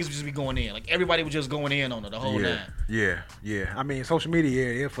comments because niggas just be going in. Like everybody was just going in on it the whole Yeah, nine. yeah. I mean, social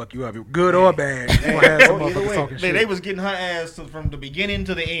media, it'll fuck you up, good or bad. You gonna have some Either motherfuckers way, talking shit. they was getting her ass from the beginning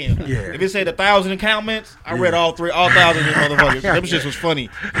to the end. Yeah. If it said 1,000 comments, I read all 1,000 of these motherfuckers. Them shits was funny.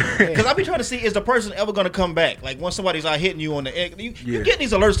 Because I be trying to see, is the person ever gonna come back? Like once somebody's out hitting you on the egg, you get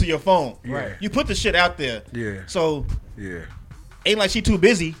these alerts to your phone. Right. You put the shit out there. Yeah. So Yeah. ain't like she too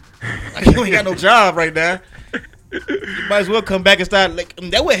busy. Like you ain't got no job right now. You might as well come back and start. Like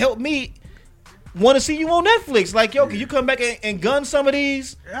that would help me want to see you on Netflix. Like yo, can you come back and gun some of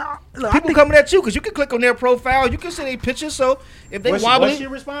these people coming at you? Because you can click on their profile, you can see their pictures. So if they wobbly, was she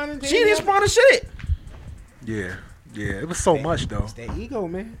responding? To she you? didn't respond to shit. Yeah. Yeah. It was so much though. It's that ego,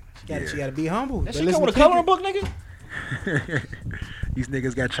 man. Yeah. She gotta be humble. That But shit listen come with a to coloring people. book, nigga. These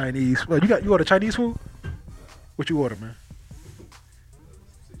niggas got Chinese. Well, you order Chinese food? What you order, man?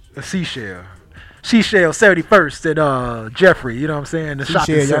 A seashell. Seashell 71st at Jeffrey. You know what I'm saying? The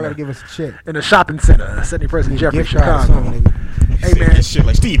shopping Y'all center. gotta give us a check. In the shopping center, 71st and Jeffrey, Gift card or Chicago. something, nigga. Hey man, That shit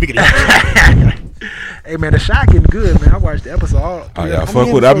like Steve. You can hey man, the shot getting good, man. I watched the episode. All Oh, y'all how fuck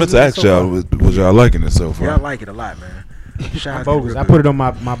many with it. I meant to episodes ask so y'all, far? was y'all liking it so far? Yeah, I like it a lot, man. Shot's Bogus. real I good. put it on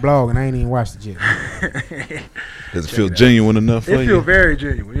my blog and I ain't even watched it yet. Does it feel genuine enough for It you? feel very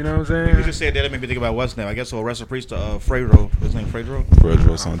genuine. You know what I'm You saying? just said that. That made me think about what's name. I guess so. Rest in peace to Fredo. His name Fredo.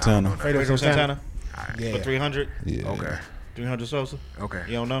 Pedro Santana. Fredo Santana. Yeah. For 300. Yeah. Okay. 300 Sosa. Okay.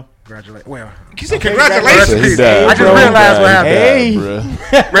 You don't know. Congratulations. Well, You said He congratulations. died, I just bro. realized what happened. Hey.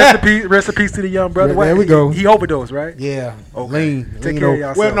 Bruh. rest in peace to the young brother. There we go. He overdosed, right? Yeah. Okay. Lean. Take You care of know,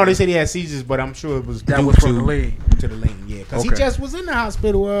 yourself. well, no, they said he had seizures, but I'm sure it was That due was from to the lean. to the lean. Yeah, because he Okay. just was in the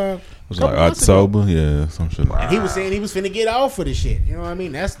hospital. It was couple like months ago. October, yeah, some shit. And he was saying he was finna get off for the shit. You know what I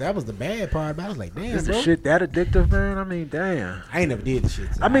mean? That was the bad part. But I was like, damn, Is bro. the shit that addictive, man? I mean, damn. I ain't never did the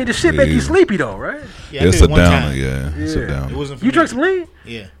shit. So I mean, the shit make you Yeah. sleepy though, right? Yeah, I It's did a it one downer, time. yeah. It's a Yeah. It downer. wasn't for You me. drank some lean?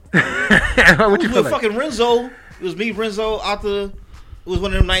 Yeah. What you With feel like? fucking Renzo. It was me, Renzo, out the. It was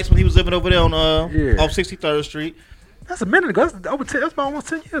one of them nights when he was living over there on Yeah. off 63rd Street. That's a minute ago. That's that's about almost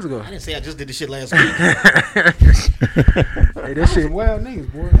 10 years ago. I didn't say I just did this shit last week. Hey, that shit, some wild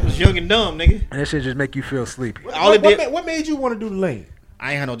niggas, boy. I was young and dumb, nigga. that shit just make you feel sleepy. All it did. What made you want to do the lean?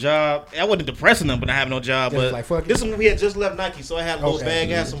 I ain't had no job. I wasn't depressing them, but I have no job. Just But like, fuck it. this one we had just left Nike, so I had a little Okay. bag,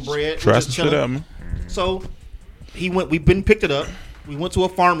 had some bread. we Try just some shit chilling. out, man. So he went. We been picked it up. We went to a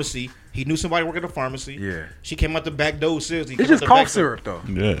pharmacy. He knew somebody working at a pharmacy. Yeah. She came out the back door. Seriously, It's came out just the cough back door. syrup though.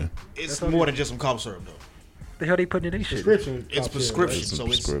 Yeah. It's more than just some cough syrup though. The hell they putting in these shit? Prescription. It's cough prescription, It's a so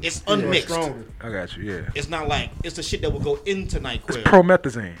prescription. it's unmixed. Stronger. I got you. Yeah. It's not like it's the shit that will go into It's NyQuil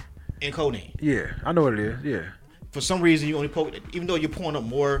promethazine. and codeine. Yeah, I know what it is. Yeah. For some reason, you only even though you're pouring up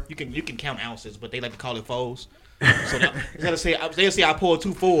more, you can count ounces, but they like to call it foes. So instead of saying they say I poured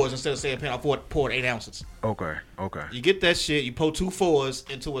 2 4s instead of saying I poured 8 ounces. Okay. Okay. You get that shit, you pour 2 4s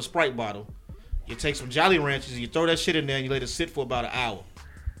into a Sprite bottle. You take some Jolly Ranchers, you throw that shit in there, and you let it sit for about an hour.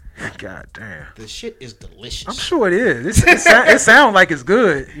 God damn. The shit is delicious. I'm sure it is. It sounds like it's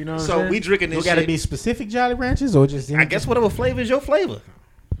good. You know what I'm So saying? we drinking You this got to shit. be specific Jolly Ranchers or just I guess whatever flavor is your flavor.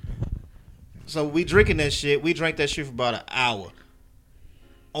 So we drinking that shit. We drank that shit for about an hour.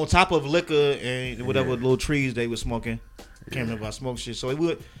 On top of liquor and whatever little trees they were smoking. Can't remember if I smoked shit. So it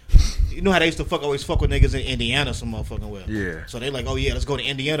would, you know how they used to always fuck with niggas in Indiana some motherfucking well. Yeah. So they like, oh yeah, let's go to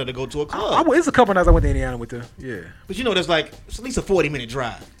Indiana to go to a club. It's a couple nights I went to Indiana with them. Yeah. But you know, there's like it's at least a 40-minute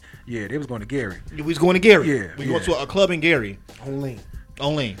drive. Yeah, they was going to Gary. We was going to Gary. Yeah, we yeah. going to a club in Gary. on lean.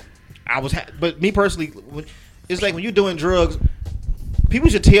 Only. But me personally, it's like when you're doing drugs, people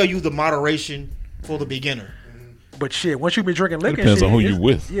should tell you the moderation for the beginner. But shit, once you been drinking liquor, depends shit, on who you it's-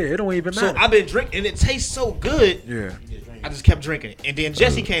 with. Yeah, it don't even So matter. I've been drinking, and it tastes so good. Yeah. I just kept drinking it. And then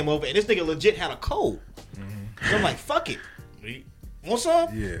Jesse came over, and this nigga legit had a cold. So I'm like, fuck it. Want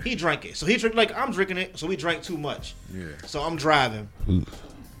some? Yeah. He drank it. So he drank like I'm drinking it, so we drank too much. Yeah. So I'm driving.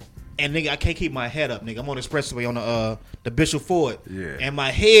 And nigga, I can't keep my head up, nigga. I'm on the expressway on the Bishop Ford. Yeah. And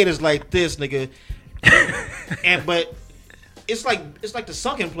my head is like this, nigga. But it's like the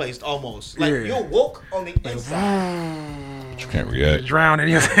sunken place almost. Like Yeah. you're woke on the inside. You can't react. Drowning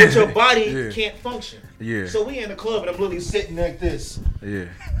in your But your body Yeah. can't function. Yeah. So we in the club and I'm literally sitting like this Yeah.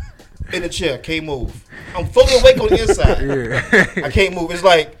 in the chair, can't move. I'm fully awake on the inside. Yeah. I can't move. It's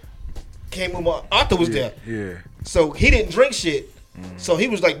like can't move. My Arthur was there, Yeah. so he didn't drink shit. So he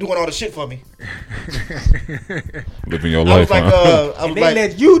was like doing all the shit for me. Living your I life. was like, huh? And they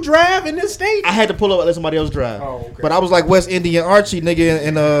let you drive in this state? I had to pull up and let somebody else drive. Oh, okay. But I was like West Indian Archie nigga,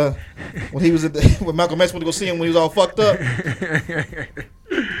 and when he was when Malcolm X went to go see him when he was all fucked up.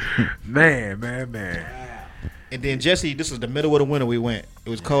 Man. And then Jesse, this was the middle of the winter we went. It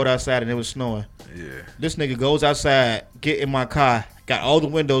was cold outside and it was snowing. Yeah. This nigga goes outside, get in my car, got all the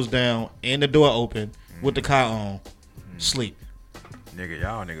windows down and the door open with the car on, sleep. Nigga,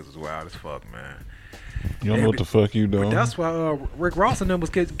 y'all niggas was wild as fuck, man. You don't know what the fuck you doing. That's why Rick Ross and them was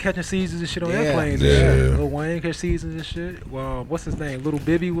catching seasons and shit on airplanes. Yeah. And shit. Lil Wayne catch seasons and shit. Well, what's his name? Little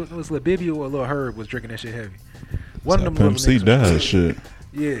Bibby was Little Bibby or Little Herb was drinking that shit heavy. One of them Pimp C little niggas died. was- Shit.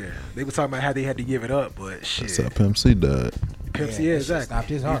 Yeah, they were talking about how they had to give it up, but shit. That's how Pimp C died. Pimp C, Yeah, yeah, that shit exactly. stopped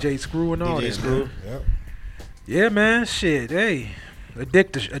his heart. DJ Screw and all DJ that. Screw. Man. Yep. Yeah, man. Shit. Hey,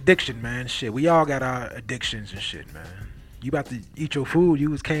 addiction, man. Shit. We all got our addictions and shit, man. You about to eat your food?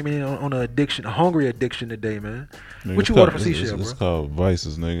 You came in on an addiction, a hungry addiction today, man. Nigga, What you it's order called- from Seashell, It's bro? called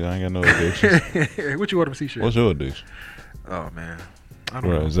vices, nigga. I ain't got no addiction. What you order from Seashell? What's your addiction? Oh man, I don't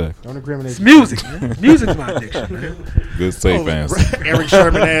Right, know. exactly. Don't incriminate. It's music, man. Music's my addiction, man. Good safe answer. Eric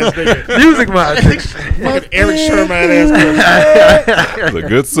Sherman ass nigga. Music my addiction. Fucking Eric Sherman ass nigga. It's a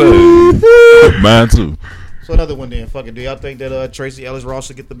good save. Mine too. So another one then. Fucking, do y'all think that Tracy Ellis Ross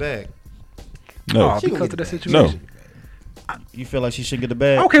should get the bag? No. Oh, She because gonna of get that the bag. situation. You feel like she should get the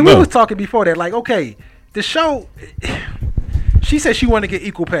bag? Okay, we No. was talking before that. Like, okay, the show. She said she wanted to get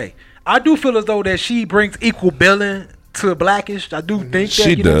equal pay. I do feel as though that she brings equal billing to Blackish. I do think that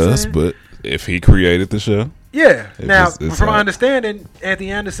She you know what I'm does, saying? but if he created the show, yeah. It's Now, just- it's from my all- understanding,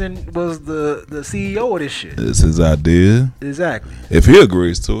 Anthony Anderson was the CEO of this shit. it's his idea. Exactly. If he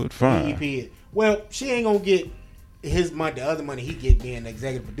agrees to it, fine. EP. Well, she ain't gonna get his money, the other money he get being the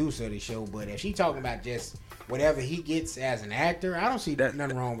executive producer of the show. But if she talking about just whatever he gets as an actor, I don't see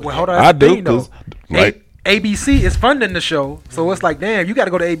nothing wrong with Well, that. hold on. I that's the do, thing, though. 'cause, like- ABC is funding the show, so it's like, damn, you got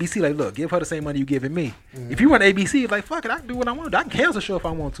to go to ABC. Like, look, give her the same money you giving me. If you want ABC, it's like, fuck it, I can do what I want. I can cancel the show if I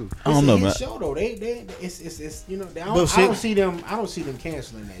want to. I don't know, It's a man. hit show though. It's you know, I But don't shit- see them. I don't see them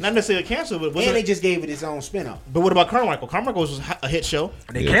canceling that. Not necessarily cancel, but And they just gave it its own spin-off. But what about Carmichael? Carmichael was a hit show.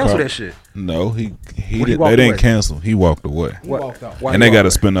 And they Yeah, cancel Carl- that shit. No, he When he did, walked they didn't away. cancel. He walked away. He walked off. Why And he they got a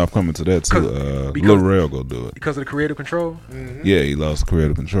walked away? spinoff coming to that too. Because- Lil Rel go do it. Because of the creative control. Yeah, he lost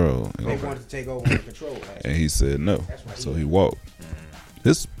creative control, They wanted to take over the control. and he said no, That's why he- so he walked.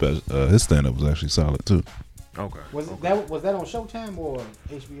 His stand up was actually solid too. Okay. Was that on Showtime or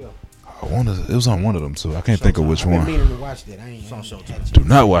HBO? It was on one of them too. I can't think of which I've been one. meaning to watch that. I ain't on Showtime. Do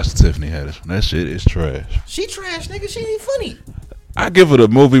not watch Tiffany Haddish. That shit is trash. She trash, nigga. She ain't funny. I give her the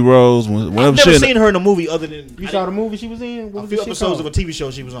movie roles whenever I've she never in- seen her in a movie other than You saw the movie she was in? What a was few the shit episodes called? of a TV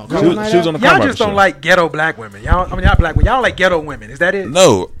show she was on. she was on the Y'all Carmichael just don't show. like ghetto black women. Y'all black women. Y'all don't like ghetto women. Is that it?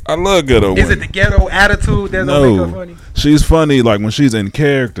 No, I love ghetto Is it women. the ghetto attitude that don't make her No, funny? she's funny. Like when she's in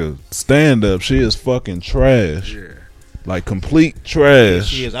character, stand up, she is fucking trash. Yeah. Like complete trash.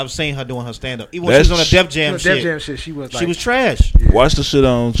 She is. I've seen her doing her stand up. Even when That's she was on the Def Jam Def shit. Jam shit. She was like, She was trash. Watch the shit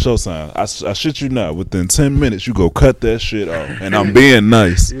on Showtime. I shit you not. Within 10 minutes, you go cut that shit off. And I'm being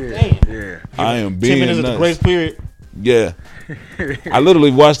nice. Yeah. Yeah. I am 10 being minutes of the nice. grace period. Yeah. I literally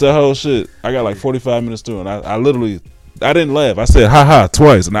watched that whole shit. I got like 45 minutes through, and I didn't laugh. I said ha ha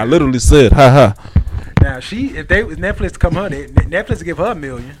twice, and I literally said ha ha. Now if Netflix to come her, Netflix to give her $1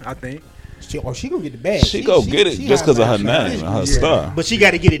 million, I think. She gonna get the bag. She go get it just because of her name and her star. But she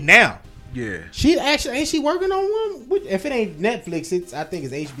got to get it now. Yeah. She actually ain't she working on one? If it ain't Netflix, I think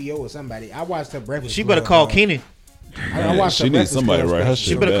it's HBO or somebody. I watched her Breakfast. She better Club, call Keenan. I watched She her needs Breakfast somebody Club write her special. She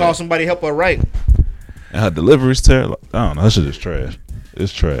shit. better bad. call somebody help her write. And her delivery's terrible. I don't know. That shit is trash.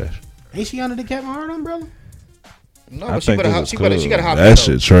 It's trash. Ain't she under the Kevin Hart umbrella? No, I but she think better. this is She better cool. hop That in,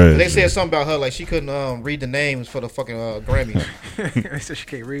 shit though. trash, They said man. something about her like she couldn't read the names for the fucking Grammys. They said she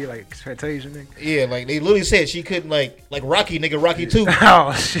can't read like Fantasia, nigga. Yeah, like they literally said she couldn't like Rocky, nigga, Rocky 2.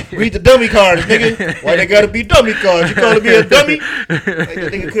 Oh shit. Read the dummy cards, nigga. Why they gotta be dummy cards? You calling me a dummy? Like the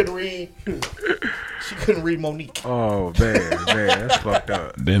nigga couldn't read. She couldn't read Monique. Oh man, that's fucked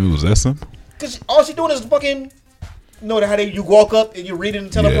up. Damn, it was that simple. Cause all she doing is fucking. You know how you walk up and you read in the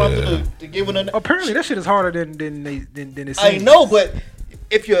teleprompter Yeah. to give it. Apparently, that shit is harder than it seems. I know, but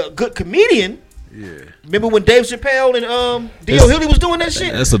if you're a good comedian. Yeah. Remember when Dave Chappelle and D.L. Hildy was doing that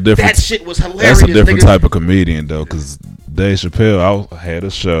shit? That's a different. That shit was hilarious. That's a different nigga. type of comedian though, because Dave Chappelle had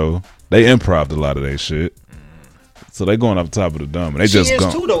a show. They improv'd a lot of their shit, so they going up top of the dome. And they She just is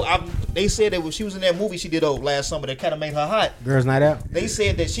gone. too though. They said that when she was in that movie she did last summer that kind of made her hot. Girls Night Out. They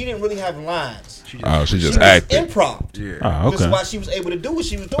said that she didn't really have lines. She She just was acted. improv. Yeah. Oh, This is okay. why she was able to do what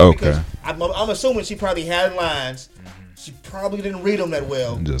she was doing Okay. because I'm assuming she probably had lines. she probably didn't read them that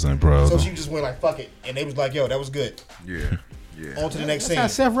well. Just ain't proud. So she just went like, fuck it. And they was like, yo, that was good. Yeah. On to the next scene.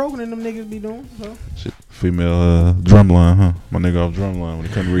 That's how Seth Rogen and them niggas be doing. So. Shit, female drumline, huh? My nigga off drumline when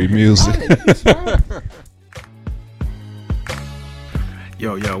he come to read music.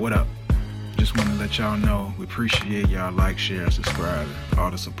 Yo, what up? Just want to let y'all know we appreciate y'all like, share, and subscribe,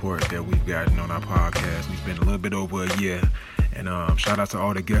 all the support that we've gotten on our podcast. We've been a little bit over a year. And shout out to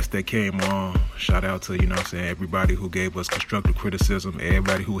all the guests that came on. Shout out to, everybody who gave us constructive criticism,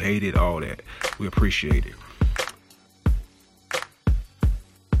 everybody who hated, all that. We appreciate it.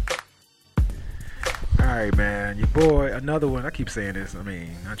 All right, man. Your boy, another one. I keep saying this. I mean,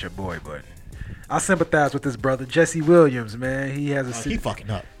 not your boy, but I sympathize with this brother, Jesse Williams, man. He has he fucking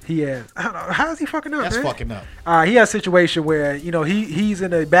up. He has. How is he fucking up? That's man? Fucking up. He has a situation where he's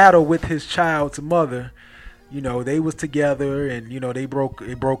in a battle with his child's mother. They was together, and they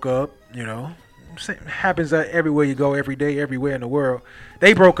broke up. Happens everywhere you go, every day, everywhere in the world.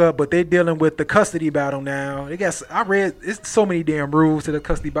 They broke up, but they're dealing with the custody battle now. I read it's so many damn rules to the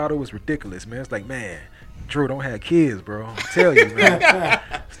custody battle. It was ridiculous, man. It's like, man, Drew, don't have kids, bro. I tell you, man.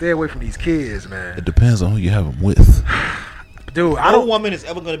 Stay away from these kids, man. It depends on who you have them with. Dude, no woman is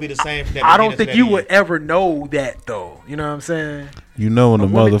ever going to be the same. From that I don't think you would ever know that, though. You know what I'm saying? When the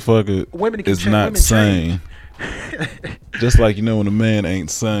motherfucker is not sane. Just like when a man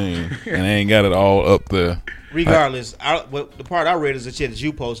ain't sane and ain't got it all up there. Regardless, the part I read is the shit that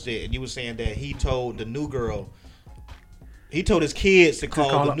you posted, and you were saying that he told the new girl, he told his kids to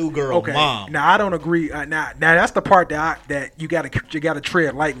call the new girl mom. Now I don't agree. Now that's the part that you gotta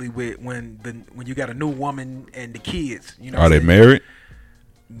tread lightly with when you got a new woman and the kids. Are they married?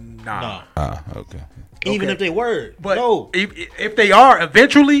 Nah. Okay. Even if they were, but no. If they are,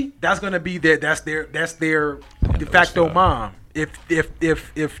 eventually that's gonna be that's their de facto mom.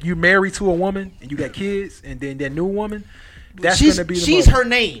 If you married to a woman and you got kids and then that new woman, that's gonna be the she's mother. her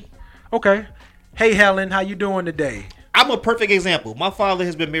name. Okay. Hey Helen, how you doing today? I'm a perfect example. My father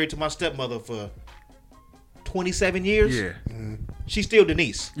has been married to my stepmother for 27 years. Yeah. She's still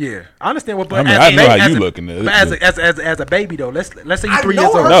Denise. Yeah, I understand what. But I know how you looking at it. But as a baby though, let's say you're 3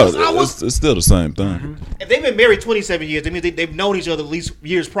 years old. No, it's still the same thing. Mm-hmm. If they've been married 27 years, that means they've known each other at least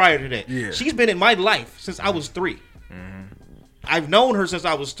years prior to that. Yeah. She's been in my life since I was 3. Mm-hmm. I've known her since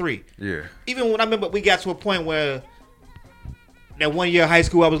I was 3. Yeah. Even when I remember we got to a point where that one year of high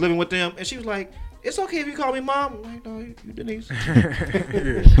school I was living with them, and she was like, "It's okay if you call me mom." I'm like, no, you Denise.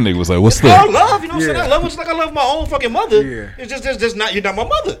 Nigga was like, "What's it's that?" all love, you know what I'm saying? I love her just like I love my own fucking mother. Yeah. It's just not, you're not my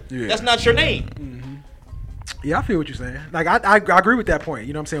mother. Yeah. That's not your name. Mm-hmm. Yeah, I feel what you're saying. Like I agree with that point.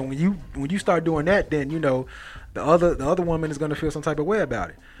 You know what I'm saying? When you start doing that, then the other woman is gonna feel some type of way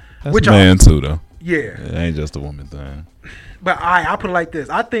about it. That's a man too, though. Yeah. It ain't just a woman thing. But I put it like this.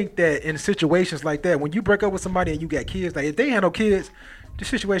 I think that in situations like that, when you break up with somebody and you got kids, like if they had no kids, the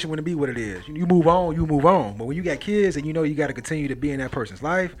situation wouldn't be what it is. You move on. But when you got kids and you got to continue to be in that person's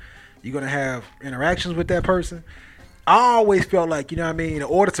life, you're going to have interactions with that person. I always felt like, in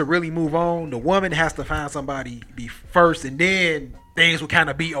order to really move on, the woman has to find somebody be first, and then things will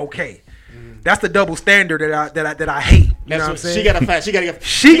kind of be okay. That's the double standard that I hate. You know what I'm saying? She gotta find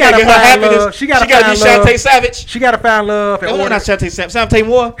love. She gotta be Shantae Savage. She gotta find love. No, not Shantae Savage. Shantae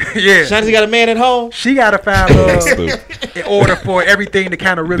Moore. Yeah. Shantae got a man at home. She gotta find love in order for everything to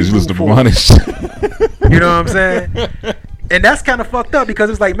kind of really move forward. You know what I'm saying? And that's kind of fucked up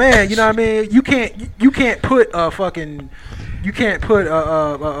because it's like, man, you know what I mean? You can't put what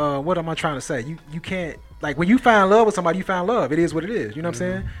am I trying to say? You can't. Like, when you find love with somebody, you find love. It is what it is. You know what I'm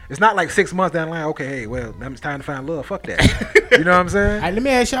saying? It's not like 6 months down the line, okay, hey, well, it's time to find love. Fuck that. You know what I'm saying? All right, let me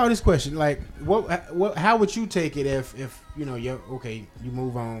ask y'all this question. Like, how would you take it if you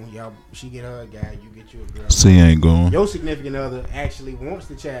move on, she get her a guy, you get you a girl. She ain't going. Your significant other actually wants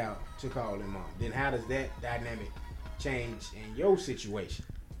the child to call him mom. Then how does that dynamic change in your situation?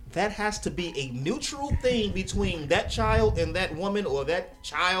 That has to be a neutral thing between that child and that woman, or that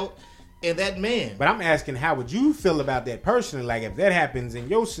child and that man. But I'm asking, how would you feel about that personally? Like, if that happens in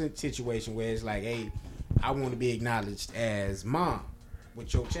your situation where it's like, hey, I want to be acknowledged as mom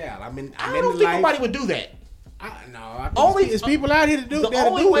with your child. I don't think nobody would do that. It's people out here to do that. The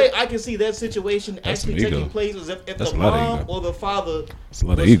only way I can see that situation actually taking place is if the mom or the father was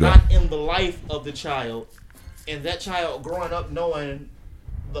not in the life of the child, and that child growing up knowing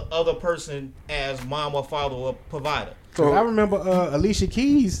the other person as mom or father or provider. So I remember Alicia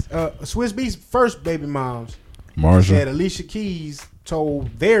Keys, Swiss Beats' first baby moms. Marsha. That Alicia Keys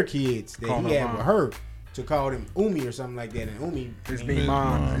told their kids that he had with her to call them Umi or something like that, and Umi mean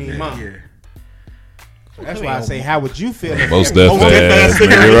mom. Yeah. That's why I say, how would you feel? Most definitely.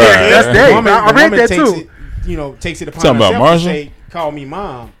 That's Dave. I read that too. takes it upon Talking about herself to Marsha? say, "Call me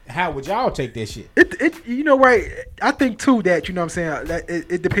mom." How would y'all take that shit? Right? I think too that what I'm saying. That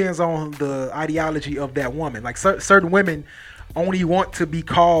it depends on the ideology of that woman. Like certain women only want to be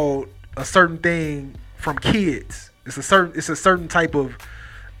called a certain thing from kids. It's a certain type of.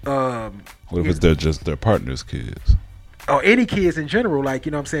 What if they're just their partner's kids? Or any kids in general, like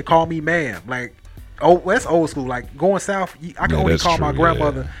what I'm saying, call me ma'am. Like, that's old school. Like going south, I can only call my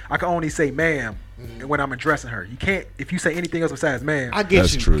grandmother. Yeah. I can only say ma'am when I'm addressing her. You can't if you say anything else besides ma'am. I get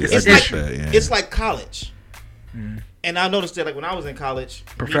that's you. True. It's like college. Mm-hmm. And I noticed that like when I was in college,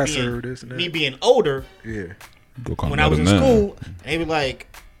 professor, me being older, when I was in school, they were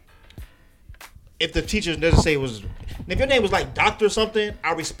like, if the teacher doesn't say it was. If your name was like Dr. something,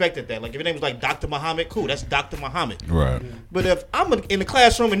 I respected that. Like if your name was like Dr. Muhammad, cool, that's Dr. Muhammad. Right. But if I'm in the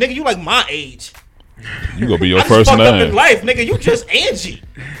classroom and nigga, you like my age. You gonna be your I first just fucked name. up in life, nigga. You just Angie.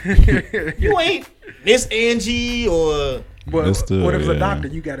 You ain't Miss Angie or. What if it's a doctor?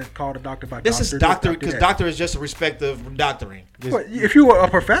 You gotta call the doctor by this doctor. This is doctor because doctor is just a respect of doctoring. But if you were a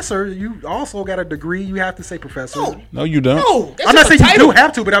professor, you also got a degree. You have to say professor. No, you don't. No, I'm not saying you do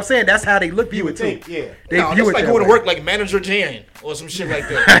have to, but I'm saying that's how they look view it too. Yeah, it's like going to work like manager Jan or some shit like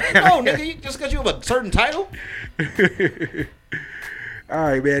that. No, nigga, just because you have a certain title. All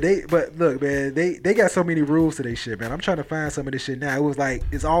right, man. They got so many rules to their shit, man. I'm trying to find some of this shit now. It was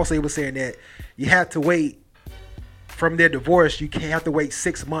saying that you have to wait from their divorce. You can't have to wait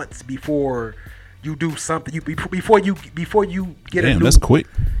 6 months before you do something. Before you get a new. That's quick.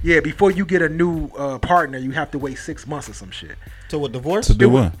 Yeah, before you get a new partner, you have to wait 6 months or some shit. To a divorce? To do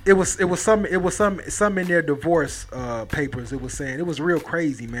what? It was some in their divorce papers. It was saying it was real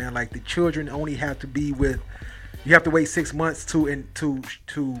crazy, man. Like the children only have to be with. You have to wait 6 months to introduce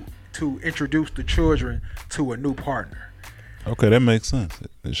the children to a new partner. Okay, that makes sense.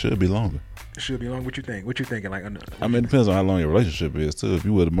 It should be longer. It should be longer. What you think? What you thinking? Like, it depends on how long your relationship is too. If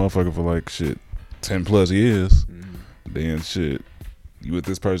you with a motherfucker for like 10 plus years, then you with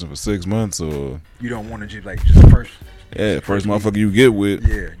this person for 6 months, or you don't want to just first. Yeah, first motherfucker you get with.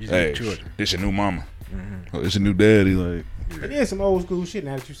 Yeah, you hey, children. This your new mama. Or this your new daddy. Like, it is some old school shit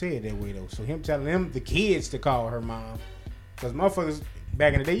now that you say it that way though. So him telling them the kids to call her mom, because motherfuckers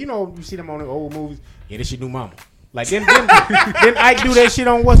back in the day, you see them on the old movies. Yeah, this your new mama. Like didn't Ike do that shit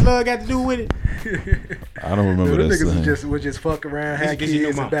on What's Love Got to Do with it? I don't remember that. Niggas would just fuck around, have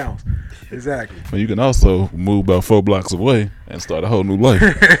kids, and bounce. Exactly. But you can also move about 4 blocks away and start a whole new life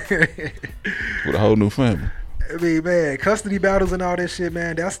with a whole new family. I mean, man, custody battles and all that shit,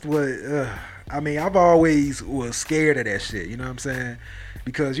 man. That's what. I've always was scared of that shit. You know what I'm saying?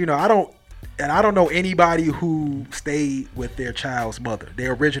 Because I don't know anybody who stayed with their child's mother,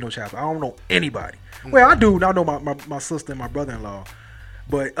 their original child. I don't know anybody. Well, I do. I know my sister and my brother-in-law.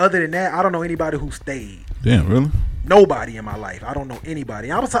 But other than that, I don't know anybody who stayed. Damn, really? Nobody in my life. I don't know anybody.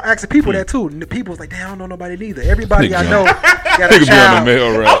 I was asking people that too. People was like, damn, I don't know nobody neither. Everybody I know got a child.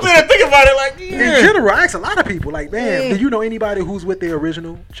 I'm gonna think about it like, yeah. In general, I ask a lot of people like, man, do you know anybody who's with their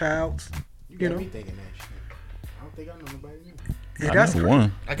original child? You know? Me thinking that shit. I don't think I know nobody. Yeah, that's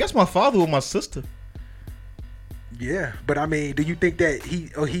one. I guess my father or my sister. Yeah, but I mean, do you think that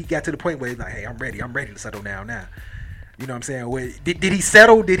he got to the point where he's like, hey, I'm ready to settle down now? You know what I'm saying? Did he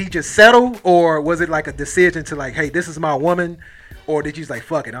settle? Did he just settle, or was it like a decision to like, hey, this is my woman, or did you just like,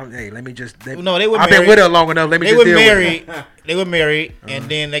 fuck it? Let me just. No, they were. I've been with her long enough. Let me. They were married. They were married, and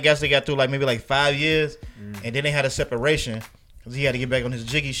then I guess they got through like maybe like 5 years, and then they had a separation. Cause he had to get back on his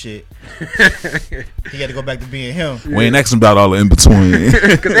jiggy shit. He had to go back to being him. We ain't asking about all the in between.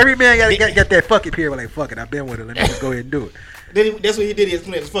 Cause every man got that fuck it period. Like fuck it, I've been with her. Let me just go ahead and do it. Then that's what he did. He had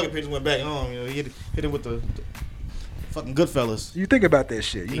his fucking period. Went back home. He hit it with the fucking Goodfellas. You think about that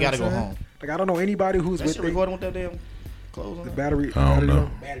shit. You gotta go home. Like I don't know anybody who's that with shit recording with that damn clothes on the battery. I don't know.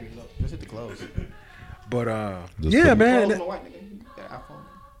 Battery low. Just hit the clothes. But just yeah, man.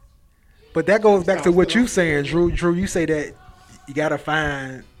 But that goes back to what you saying, Drew. Drew, you say that you gotta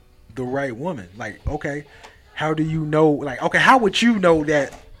find the right woman. Like, okay, how do you know? Like, okay, how would you know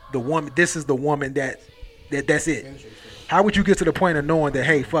that the woman? This is the woman that's it. How would you get to the point of knowing that,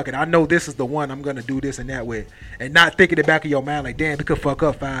 hey, fuck it, I know this is the one I'm gonna do this and that with, and not thinking in the back of your mind like, damn, it could fuck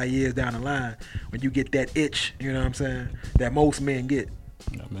up 5 years down the line when you get that itch. You know what I'm saying? That most men get.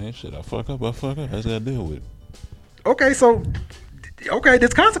 Yeah, man, shit, I fuck up. I just gotta deal with it. Okay, so okay,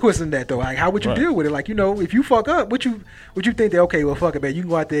 there's consequences in that though. Like, how would you Right. deal with it? Like, you know, if you fuck up, would you think that okay, well, fuck it, man, you can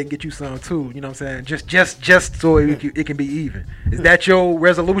go out there and get you some too. You know what I'm saying? Just so it can be even. Is that your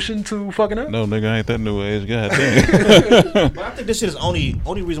resolution to fucking up? No, nigga, I ain't that new age. God damn. But I think this shit is only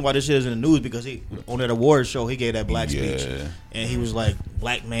reason why this shit is in the news because he on that award show he gave that black speech Yeah. and he was like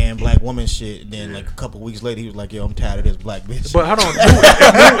black man, black woman shit. And then like a couple weeks later he was like, yo, I'm tired of this black bitch. But hold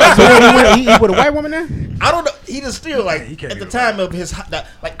on, So he with a white woman now? I don't know. He just still like he can't at be the a time of his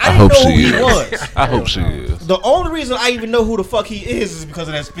like I I hope didn't know who she he is. was. I hope she is. The only reason I even know who the fuck he is because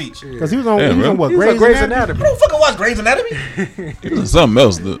of that speech. Because he was on, Yeah, he was on really? what, he was on Grey's Grey's Anatomy? I don't fucking watch Grey's Anatomy. He was something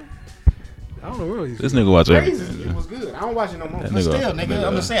else. Dude. I don't know where he's. This nigga watch Grey's everything. it was good. I don't watch it no more. That But nigga- still, nigga,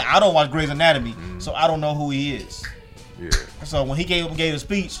 I'm just saying I don't watch Grey's Anatomy, so I don't know who he is. Yeah. So when he gave a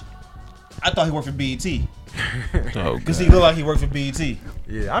speech, I thought he worked for BET Oh, because God. he looked like he worked for BET.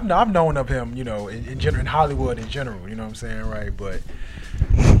 Yeah, I've known of him, you know, in general, in Hollywood in general. You know what I'm saying, right? But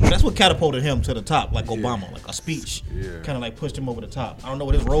That's what catapulted him to the top, like Obama, like a speech, Yeah. kind of like pushed him over the top. I don't know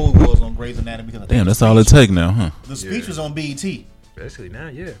what his role was on Grey's Anatomy because I think Damn, the that's all it speech- take now, huh? The speech was on BET. basically now,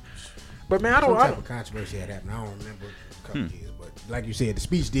 yeah. But man, I Some don't. type of controversy had happened. I don't remember a couple years, but like you said, the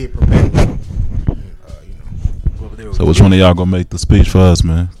speech did propel. So which one of y'all gonna make the speech for us,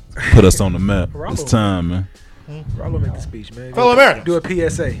 man? Put us on the map. It's time, man. Rollo make the speech, man. Fellow Americans. Do a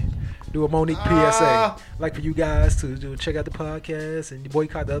PSA. Do a Monique PSA. Like for you guys to check out the podcast and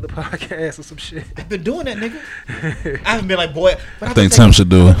boycott the other podcasts or some shit. I've been doing that, nigga. I haven't been like, boy. But I think Tim should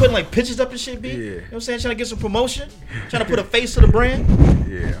do it. Putting like pictures up and shit, B. Yeah. You know what I'm saying? Trying to get some promotion. Trying to put a face to the brand.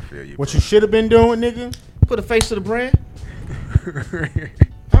 Yeah, I feel you. What you should have been doing, nigga? Put a face to the brand.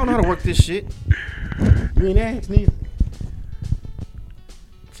 I don't know how to work this shit. You ain't asked neither.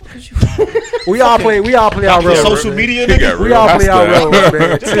 We all play our roles. Social man. media, nigga. We all play our roles,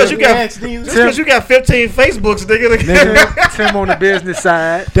 man. Just because you got asked neither. just 'cause you got 15 Facebooks, nigga. Tim on the business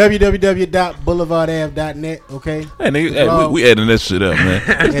side. www.boulevardave.net. Okay. Hey, nigga, hey, we adding that shit up, man.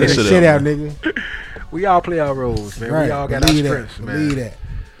 Edit that shit out, nigga. We all play our roles, man. Right. We all got our Believe strengths, that. man. Believe that.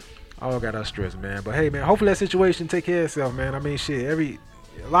 All got our stress, man. But hey, man, hopefully that situation take care of itself, man. I mean, shit, a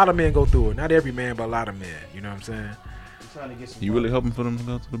lot of men go through it. Not every man, but a lot of men. You know what I'm saying? You really hoping for them to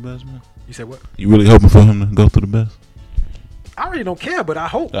go to the best, man? You said what? You really hoping for him to go to the best? I really don't care, but I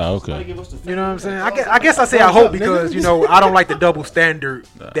hope. Oh, okay. You know what I'm saying? I guess I say I hope because, you know, I don't like the double standard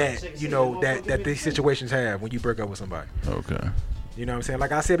that, you know, that these situations have when you break up with somebody. Okay. You know what I'm saying?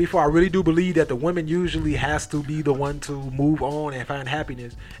 Like I said before, I really do believe that the woman usually has to be the one to move on and find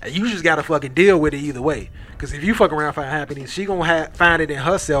happiness. And you just got to fucking deal with it either way. Because if you fuck around and find happiness, she going to find it in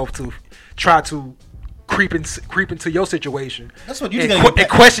herself to try to creep into your situation. That's what you and, just gotta and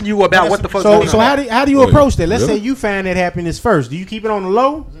question you about what the fuck's going So on. how do you Wait, approach that? Let's really? say you find that happiness first. Do you keep it on the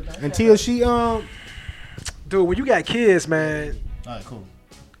low until she Dude, when you got kids, man, All right, cool.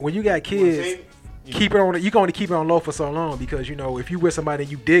 when you got kids, keep it on. You can only keep it on low for so long because you know if you with somebody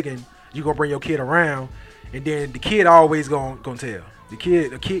and you digging, you gonna bring your kid around, and then the kid always gonna tell.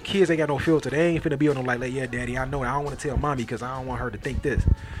 Kids ain't got no filter. They ain't finna be on them like, yeah, daddy, I know. I don't want to tell mommy because I don't want her to think this.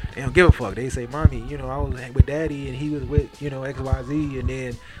 They don't give a fuck. They say, mommy, you know, I was with daddy and he was with, you know, XYZ, and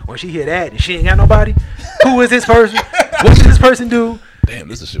then when she hear that and she ain't got nobody, who is this person? What should this person do? Damn,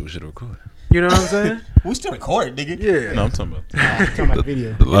 this is shit we should record. You know what I'm saying? We still recording, nigga. Yeah. No, I'm talking about talking about the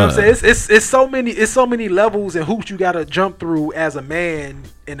video. the You know what I'm line. saying? It's so many levels and hoops you gotta jump through as a man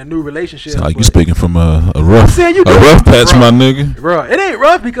in a new relationship. It's like you but- speaking from a rough, saying you a do. rough patch, Bro. my nigga. Bro, it ain't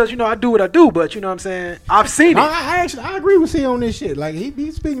rough because you know I do what I do, but you know what I'm saying? I've seen No, it. I agree with C on this shit. Like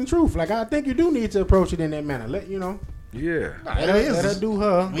he's speaking truth. Like I think you do need to approach it in that manner. Let you know. Yeah. Let her do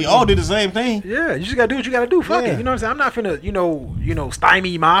her. We all did the same thing. Yeah, you just gotta do what you gotta do. Fuck Yeah. it. You know what I'm saying? I'm not finna, you know,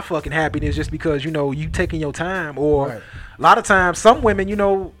 stymie my fucking happiness just because, you know, you taking your time. Or Right. a lot of times some women, you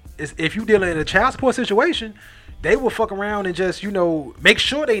know, if you dealing in a child support situation, they will fuck around and just, you know, make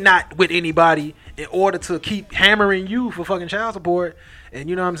sure they not with anybody in order to keep hammering you for fucking child support. And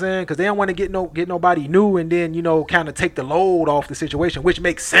you know what I'm saying? Because they don't want to get nobody new and then, you know, kind of take the load off the situation, which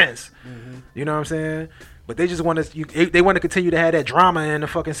makes sense. Mm-hmm. You know what I'm saying? But they just want to, they want to continue to have that drama in the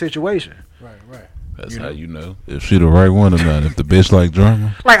fucking situation. Right. That's how you know if she the right one or not. If the bitch like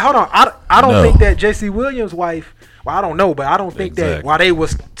drama, Like, hold on. I don't No. think that J.C. Williams' wife, well, I don't know, but I don't think that Exactly. while they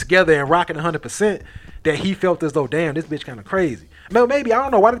was together and rocking 100%, that he felt as though, damn, this bitch kind of crazy. Maybe, I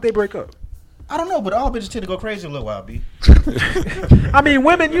don't know. Why did they break up? I don't know, but all bitches tend to go crazy a little while, B. I mean,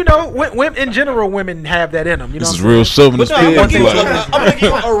 women, you know, women in general, women have that in them. You know this is what I'm real saying? But chauvinist. no, I'm gonna pigs, give you, like- I'm gonna give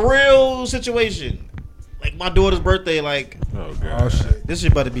you a real situation. Like my daughter's birthday, like Oh, God. Oh shit. this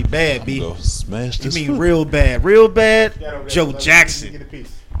shit about to be bad, B. Go smash You this. mean foot. real bad, Joe Jackson.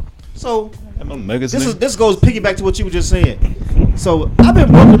 So I know niggas. this nigga. goes piggyback to what you were just saying. So I've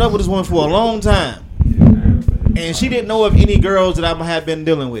been broken up with this woman for a long time, and she didn't know of any girls that I had been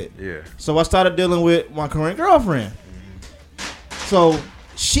dealing with. Yeah. So I started dealing with my current girlfriend. So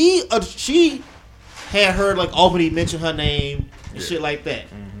she had heard like Albany mention her name and shit like that.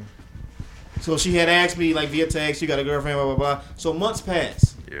 So she had asked me like via text, "You got a girlfriend?" Blah blah blah. So months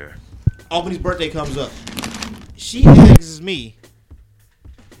pass. Yeah. Albany's birthday comes up. She asks me,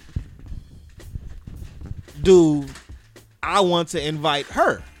 "Do I want to invite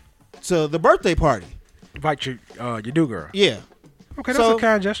her to the birthday party?" Invite your new girl. Yeah. Okay, that's So- a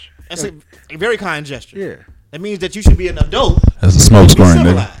kind gesture. That's a very kind gesture. Yeah. That means that you should be an adult. That's the smoke screen, nigga.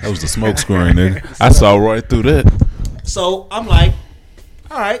 civilized. That was the smoke screen, nigga. I saw right through that. So I'm like,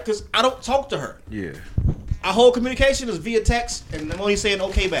 all right, because I don't talk to her. Yeah. Our whole communication is via text, and I'm only saying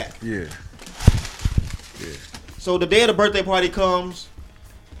okay back. Yeah. So the day of the birthday party comes,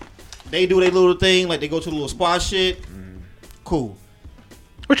 they do their little thing, like they go to the little spa shit. Cool.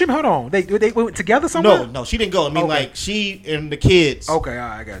 What you mean? Hold on. They went together somewhere? No, she didn't go. I mean, Okay. like she and the kids, Okay, all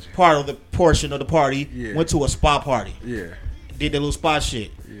right, I got you. part of the portion of the party, Yeah. went to a spa party. Yeah. Did their little spa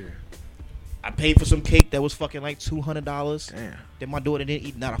shit. Yeah. I paid for some cake that was fucking like $200. Damn. Then my daughter didn't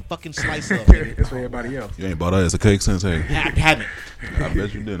eat not a fucking slice of it. It's for everybody else. You ain't bought her as a cake since, hey. I haven't. I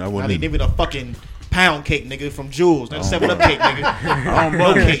bet you didn't. I I wouldn't. didn't even a fucking pound cake, nigga, from Jules. Not a 7-Up cake, nigga. I don't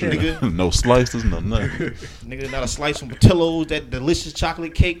No buy cake, nigga. No slices, no nothing. Nigga, not a slice from Portillo's, that delicious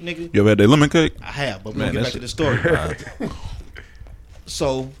chocolate cake, nigga. You ever had that lemon cake? I have, but we'll Man, get that back to shit- the story. Alright.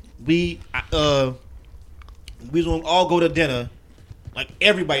 So we gonna all go to dinner, like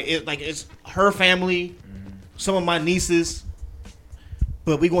everybody. It's her family, some of my nieces,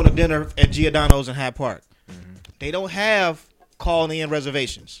 but we going to dinner at Giordano's in Hyde Park. They don't have calling in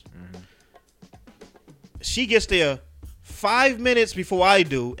reservations. She gets there 5 minutes before I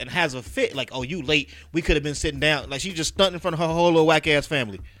do and has a fit. Like, oh, you late? We could have been sitting down. Like she just stunting in front of her whole little whack ass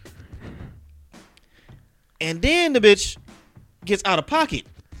family. And then the bitch gets out of pocket,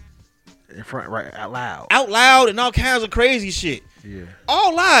 In front, right, out loud. out loud, and all kinds of crazy shit. Yeah.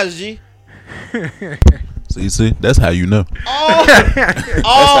 All lies, G. See, that's how you know. All,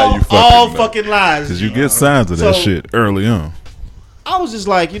 how you fucking all know. fucking lies. Because G. you get signs of that So- shit early on. I was just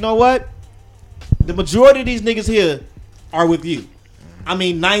like, you know what? The majority of these niggas here are with you. I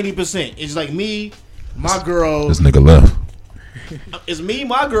mean, 90%. It's like me, my girl. This nigga left. It's me,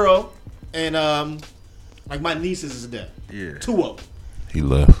 my girl, and like my nieces is there. Yeah. 2 of them. He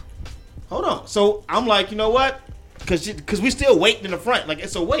left. Hold on. So I'm like, you know what? Because we still waiting in the front. Like,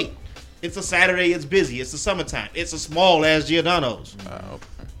 it's a wait. It's a Saturday. It's busy. It's the summertime. It's a small ass Giordano's.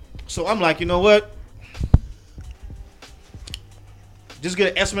 So I'm like, you know what? Just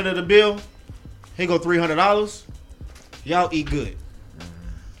get an estimate of the bill. Here go $300. Y'all eat good.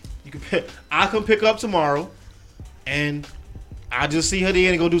 You can. I come pick up tomorrow, and I just see her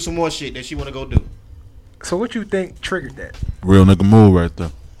there and go do some more shit that she want to go do. So what you think triggered that? Real nigga move right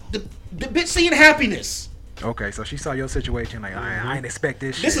there. The bitch seeing happiness. Okay, so she saw your situation like I ain't expect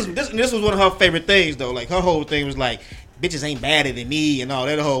this shit. This was one of her favorite things though. Like her whole thing was like, bitches ain't badder than me and all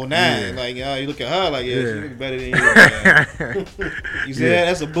that whole nine. Yeah. Like you look at her like she Yeah. look better than you. Man. You see that?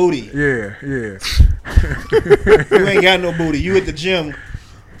 That's a booty. Yeah, yeah. You ain't got no booty. You at the gym,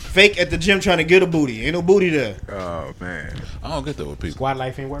 fake at the gym trying to get a booty. Ain't no booty there. Oh man. I don't get that with people. Squad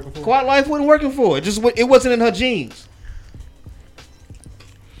life ain't working for. Quad life wasn't working for it. It wasn't in her genes.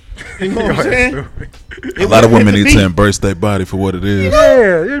 You know what I'm saying? A lot of women need to embrace their body for what it is.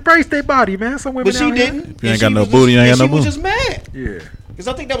 Yeah, embrace their body, man. Some women But she out here- didn't. If you ain't And got she no was booty, you ain't and got no She was booty. just mad. Yeah, Because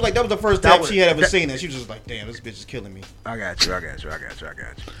I think that was the first That time was- she had ever that- seen it. She was just like, damn, this bitch is killing me. I got you.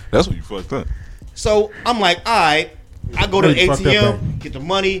 That's what you fucked up. So I'm like, all right. I go to the Really fucked up, ATM, get the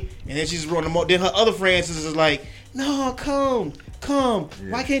money, and then she's running more. Then her other friends is like, no, come.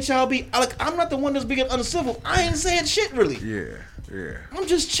 Why can't y'all be? I'm not the one that's being uncivil. I ain't saying shit really. Yeah. I'm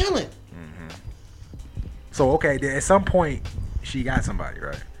just chilling. So okay, then at some point she got somebody,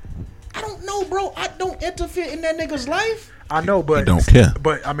 right? I don't know, bro. I don't interfere in that nigga's life. I know, but He don't care.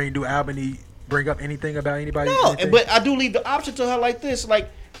 But I mean, do Albany bring up anything about anybody? No, anything? but I do leave the option to her like this. Like,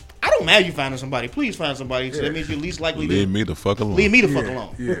 I don't mind you finding somebody. Please find somebody. So Yeah. that means you're least likely Leave to me the fuck alone. leave me the fuck yeah,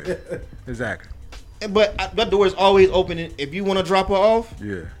 alone. Yeah, exactly. But that door is always open. If you want to drop her off,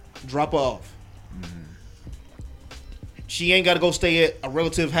 Yeah, drop her off. She ain't got to go stay at a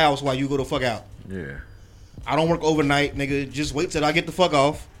relative's house while you go the fuck out. yeah. I don't work overnight, nigga. Just wait till I get the fuck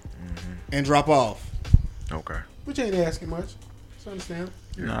off and drop off. Okay. Which ain't asking much. Just understand.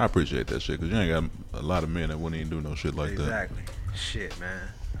 No, I appreciate that shit because you ain't got a lot of men that wouldn't even do no shit like that. Exactly. Shit, man.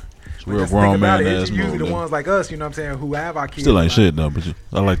 But real that's the thing grown about man it, ass it's usually move, the though. ones like us, you know what I'm saying, who have our kids. Still ain't like, shit though, but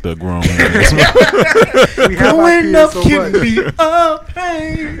I like that grown man ass move. We have our kids so much. be a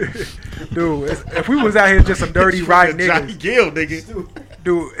pain. Dude, if we was out here just some dirty rotten Johnny niggas, Gill, nigga.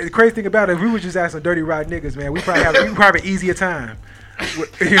 dude, the crazy thing about it, if we was just out some dirty rotten niggas, man, we probably have an easier time. You know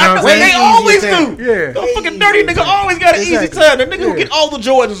what I'm Well, saying? they always time. do. Yeah. The fucking dirty nigga always got an easy Exactly. time. The nigga who Yeah. get all the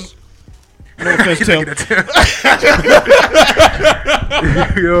Jordans. No offense, You Tim. know what I'm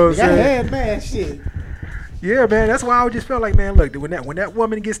Got saying? had man shit. Yeah, man. That's why I just felt like, man, look, when that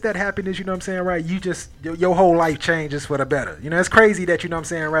woman gets that happiness, you know what I'm saying, right? You just your whole life changes for the better. You know, it's crazy that, you know what I'm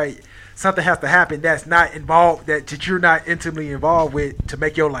saying, right? Something has to happen that's not involved, that you're not intimately involved with to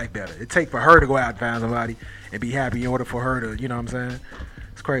make your life better. It takes for her to go out and find somebody and be happy in order for her to, you know what I'm saying?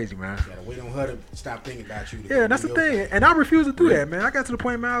 It's crazy, man. Gotta wait on her to stop thinking about you. Yeah, that's the thing. And I refuse to do that, man. I got to the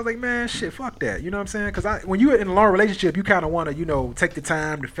point, man, I was like, man, shit, fuck that. You know what I'm saying? Because when you're in a long relationship, you kind of want to, you know, take the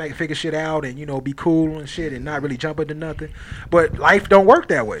time to figure shit out and, you know, be cool and shit and not really jump into nothing. But life don't work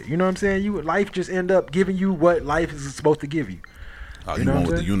that way. You know what I'm saying? Life just end up giving you what life is supposed to give you. Oh, You you know want what I'm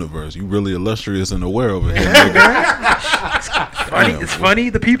with the saying? universe. You really illustrious and aware over here, nigga. Funny, Damn, it's boy. funny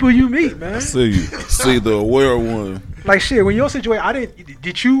the people you meet, man. See you. See the aware one. Like shit, when your situation,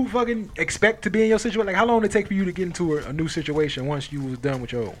 did you fucking expect to be in your situation? Like how long did it take for you to get into a new situation once you was done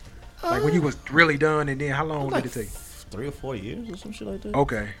with your old? Like when you was really done, and then how long Like did it take? 3 or 4 years or some shit like that.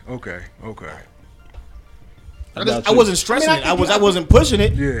 Okay. I wasn't stressing it. I wasn't pushing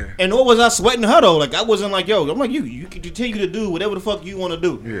it. Yeah. And nor was I sweating her though. Like I wasn't like, yo, I'm like you can continue to do whatever the fuck you want to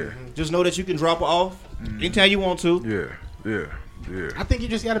do. Yeah. Just know that you can drop her off anytime you want to. Yeah. I think you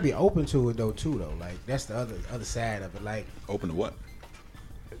just gotta be open to it though, too. Though, like that's the other side of it. Like, Open to what?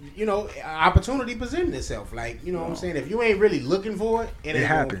 you know, opportunity presenting itself. Like, you know what I'm saying? If you ain't really looking for it, it ain't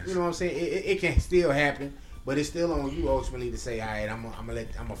happens. Gonna, you know what I'm saying? It can still happen, but it's still on you ultimately to say, all right, I'm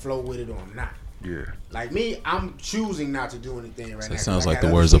gonna flow with it or I'm not. Yeah. Like me, I'm choosing not to do anything right now. That 'cause sounds I like got the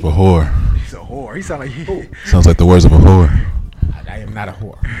other words of shit. a whore. He's a whore. He sound like Sounds like the words of a whore. I am not a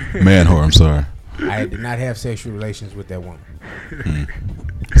whore. Man whore, I'm sorry. I did not have sexual relations with that woman.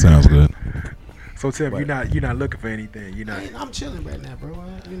 Sounds good. So Tim, you're not looking for anything. You're not. I'm chilling right now, bro.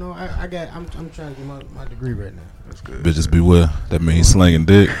 I'm trying to get my degree right now. That's good. Bitches beware. That means he's slinging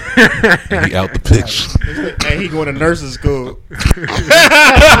dick. And he out the picture. And he going to nursing school.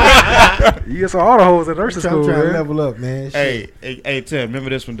 You saw all the hoes at nursing I'm school, trying to man. level up, man. Shit. Hey, Tim, remember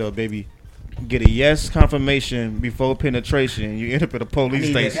this one though, baby. Get a yes confirmation before penetration. You end up at a police I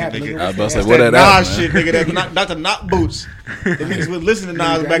need that station, app, nigga. nigga. I was about to say, That's what That that Nas app, shit, man? nigga. That Dr. Knock Boots. The niggas was listening to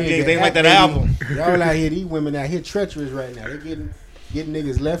Nas I back need then. They ain't like app, that album. baby. Y'all out here, these women out here treacherous right now. They getting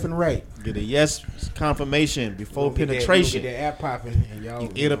niggas left and right. Get a yes confirmation before Get penetration. that app popping, and y'all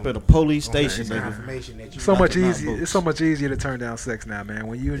You end up at a police station, It's nigga. confirmation that you So much not easier. boots. It's so much easier to turn down sex now, man.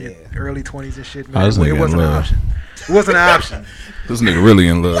 When you in your Yeah. early 20s and shit, I man, was it thinking wasn't an love. option. It wasn't an option. This nigga really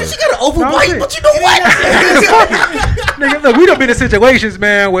in love. She got an open No, white, shit. but you know what? Nigga, look, we done been in situations,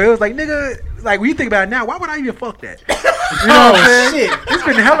 man, where it was like, nigga, like when you think about it now, why would I even fuck that? You know what I'm saying?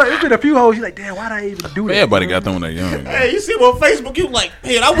 It's been a few hoes. You like, damn, why'd I even do that? Everybody got them when they young. Hey, you see him on Facebook, you like,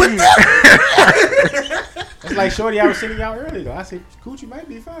 man, I went there. That's like Shorty I was sending y'all earlier though. I said Coochie might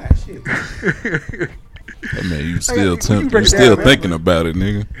be fine. Shit. Hey, man, you you still break you it still down, man. thinking about it,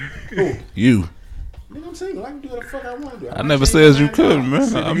 nigga. You. Nigga, I'm single. I can do what the fuck I want to do. I never said you couldn't,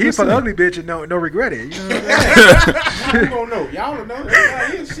 man. I'm He just fuck saying. ugly bitch and no regret it. You know what I'm saying? You gonna know. Y'all don't know.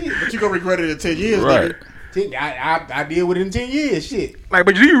 That's not shit. But you gonna regret it in 10 years, Right. nigga. I deal with it in 10 years. Shit. Like,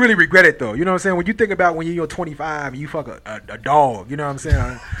 but do you really regret it though? You know what I'm saying? When you think about when you're 25 and you fuck a dog, you know what I'm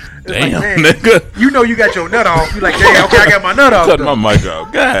saying? It's Damn, like, man, nigga. you know you got your nut off. You like, damn, okay, I got my nut off. Cut though. my mic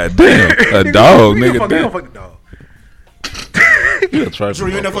off. God damn. A dog, You nigga. don't Damn. fuck the dog. You a trifling Drew,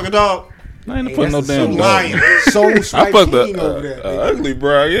 you ain't that motherfucker. fucking dog. I ain't Hey, putting no that's the damn soul lying. dog. Soul I Swipe fucked King over there. a baby. ugly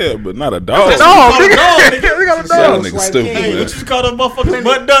bro, yeah, but not a dog. No, Call nigga. a dog, nigga. They got a Y'all dog. niggas Swipe stupid, King. Hey, man. what you call them motherfuckers?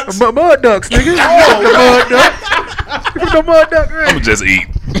 Mud ducks. Mud ducks, nigga. Oh. The mud duck. You put the mud duck, I'ma man. just eat.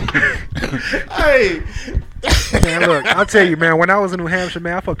 Hey, Man, look, I'll tell you, man. When I was in New Hampshire,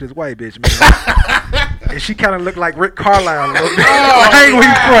 man, I fucked this white bitch, man. And she kind of looked like Rick Carlisle a little bit. I ain't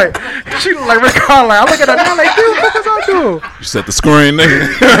gonna front. She looked like Rick Carlisle. I look at her now like, dude, what was I doing? You set the screen,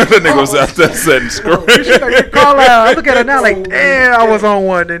 nigga. That nigga was out there setting She screen. like Rick Carlisle. I look at her now like, damn, I was on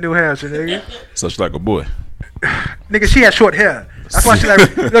one in New Hampshire, nigga. Such like a boy. Nigga, she had short hair. That's why she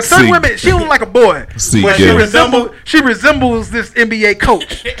like. Look, some See. women, she don't look like a boy, See, but yeah. she resembles this NBA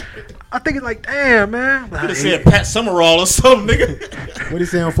coach. I think it's like, damn, man. you just said Pat Summerall or something, nigga. What he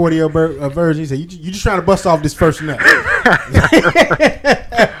say on 40 Virgin? He said, you just trying to bust off this first nut.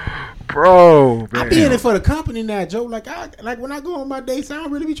 Bro, I be in it for the company now, Joe. Like when I go on my dates, I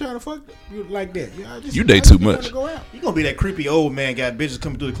don't really be trying to fuck you like that. You date too much. Go out. You gonna be that creepy old man got bitches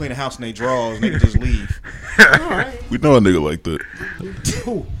coming through to clean the house in their drawers and they can just leave. All right. We know a nigga like that.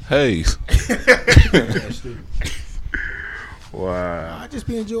 Cool. Hey. Wow. I just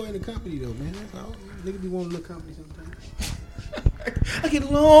be enjoying the company though, man. That's all. Nigga be wanting a little company sometimes. I get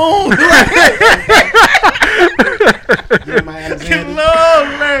along. You on my Alexander? Get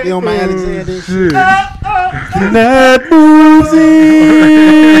along, man. You on my Alexander? Shit. That moves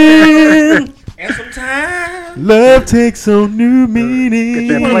in. And sometimes Love takes on new meaning. Get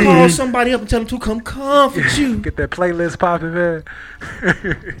you that wanna call playlist. somebody up and tell them to come comfort you. Get that playlist popping, man.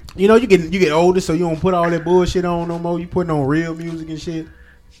 You know, you get older, so you don't put all that bullshit on no more. You putting on real music and shit.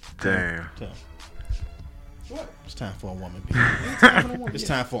 Damn. It's time for a woman, B. It's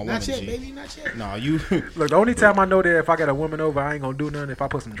time for a woman, Not yet, G. baby, not yet. No, you. Look, the only time I know that if I got a woman over, I ain't gonna do nothing if I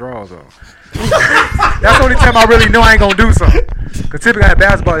put some drawers on. That's the only time I really know I ain't gonna do something. Cause typically I have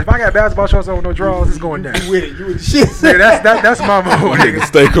basketball. If I got basketball shorts on with no drawers, it's going down. You with it, you with the shit. Nigga, that's my mode. Nigga,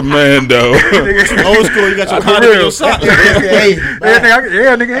 stay commando. Old school, you got your condom in your sock. Hey, Nigga, hell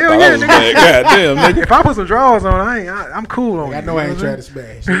yeah, nigga. Goddamn, nigga. If I put some drawers on, I'm cool on I it, know I you ain't what trying I'm to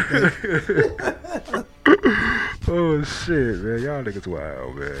smash. Oh shit, man, y'all niggas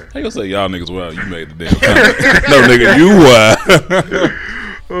wild, man. How you gonna say y'all niggas wild? You made the damn comment. No, nigga, you wild.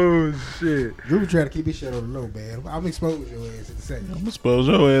 Oh shit. Ruby trying to keep his shit on the low, man. I'm exposing your ass at the same I'm time. gonna expose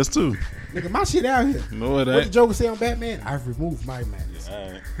your ass too. Nigga, my shit out here. No, it What the ain't. Joker say on Batman? I've removed my mask.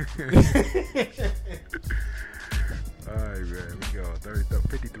 Alright. Alright, man, we go. 30,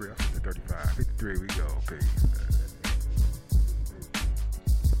 53, I said 35. 53, we go. Peace.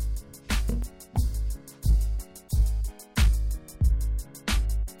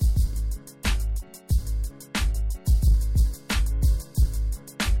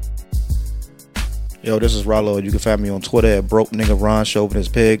 Yo, this is Rollo. You can find me on Twitter at Broke Nigga Ron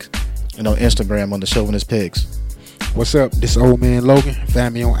Chauvinist Pigs and on Instagram on the Chauvinist Pigs. What's up? This Old Man Logan.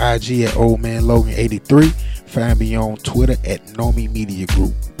 Find me on IG at Old Man Logan 83. Find me on Twitter at Nomi Media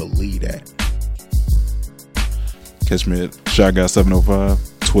Group. Believe that. Catch me at Shot Guy 705,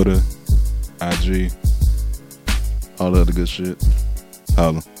 Twitter, IG, all the other good shit.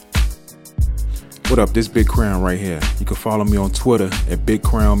 Holla. What up? This Big Crown right here. You can follow me on Twitter at Big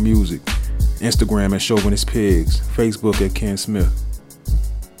Crown Music, Instagram at Chauvinist Pigs, Facebook at Ken Smith.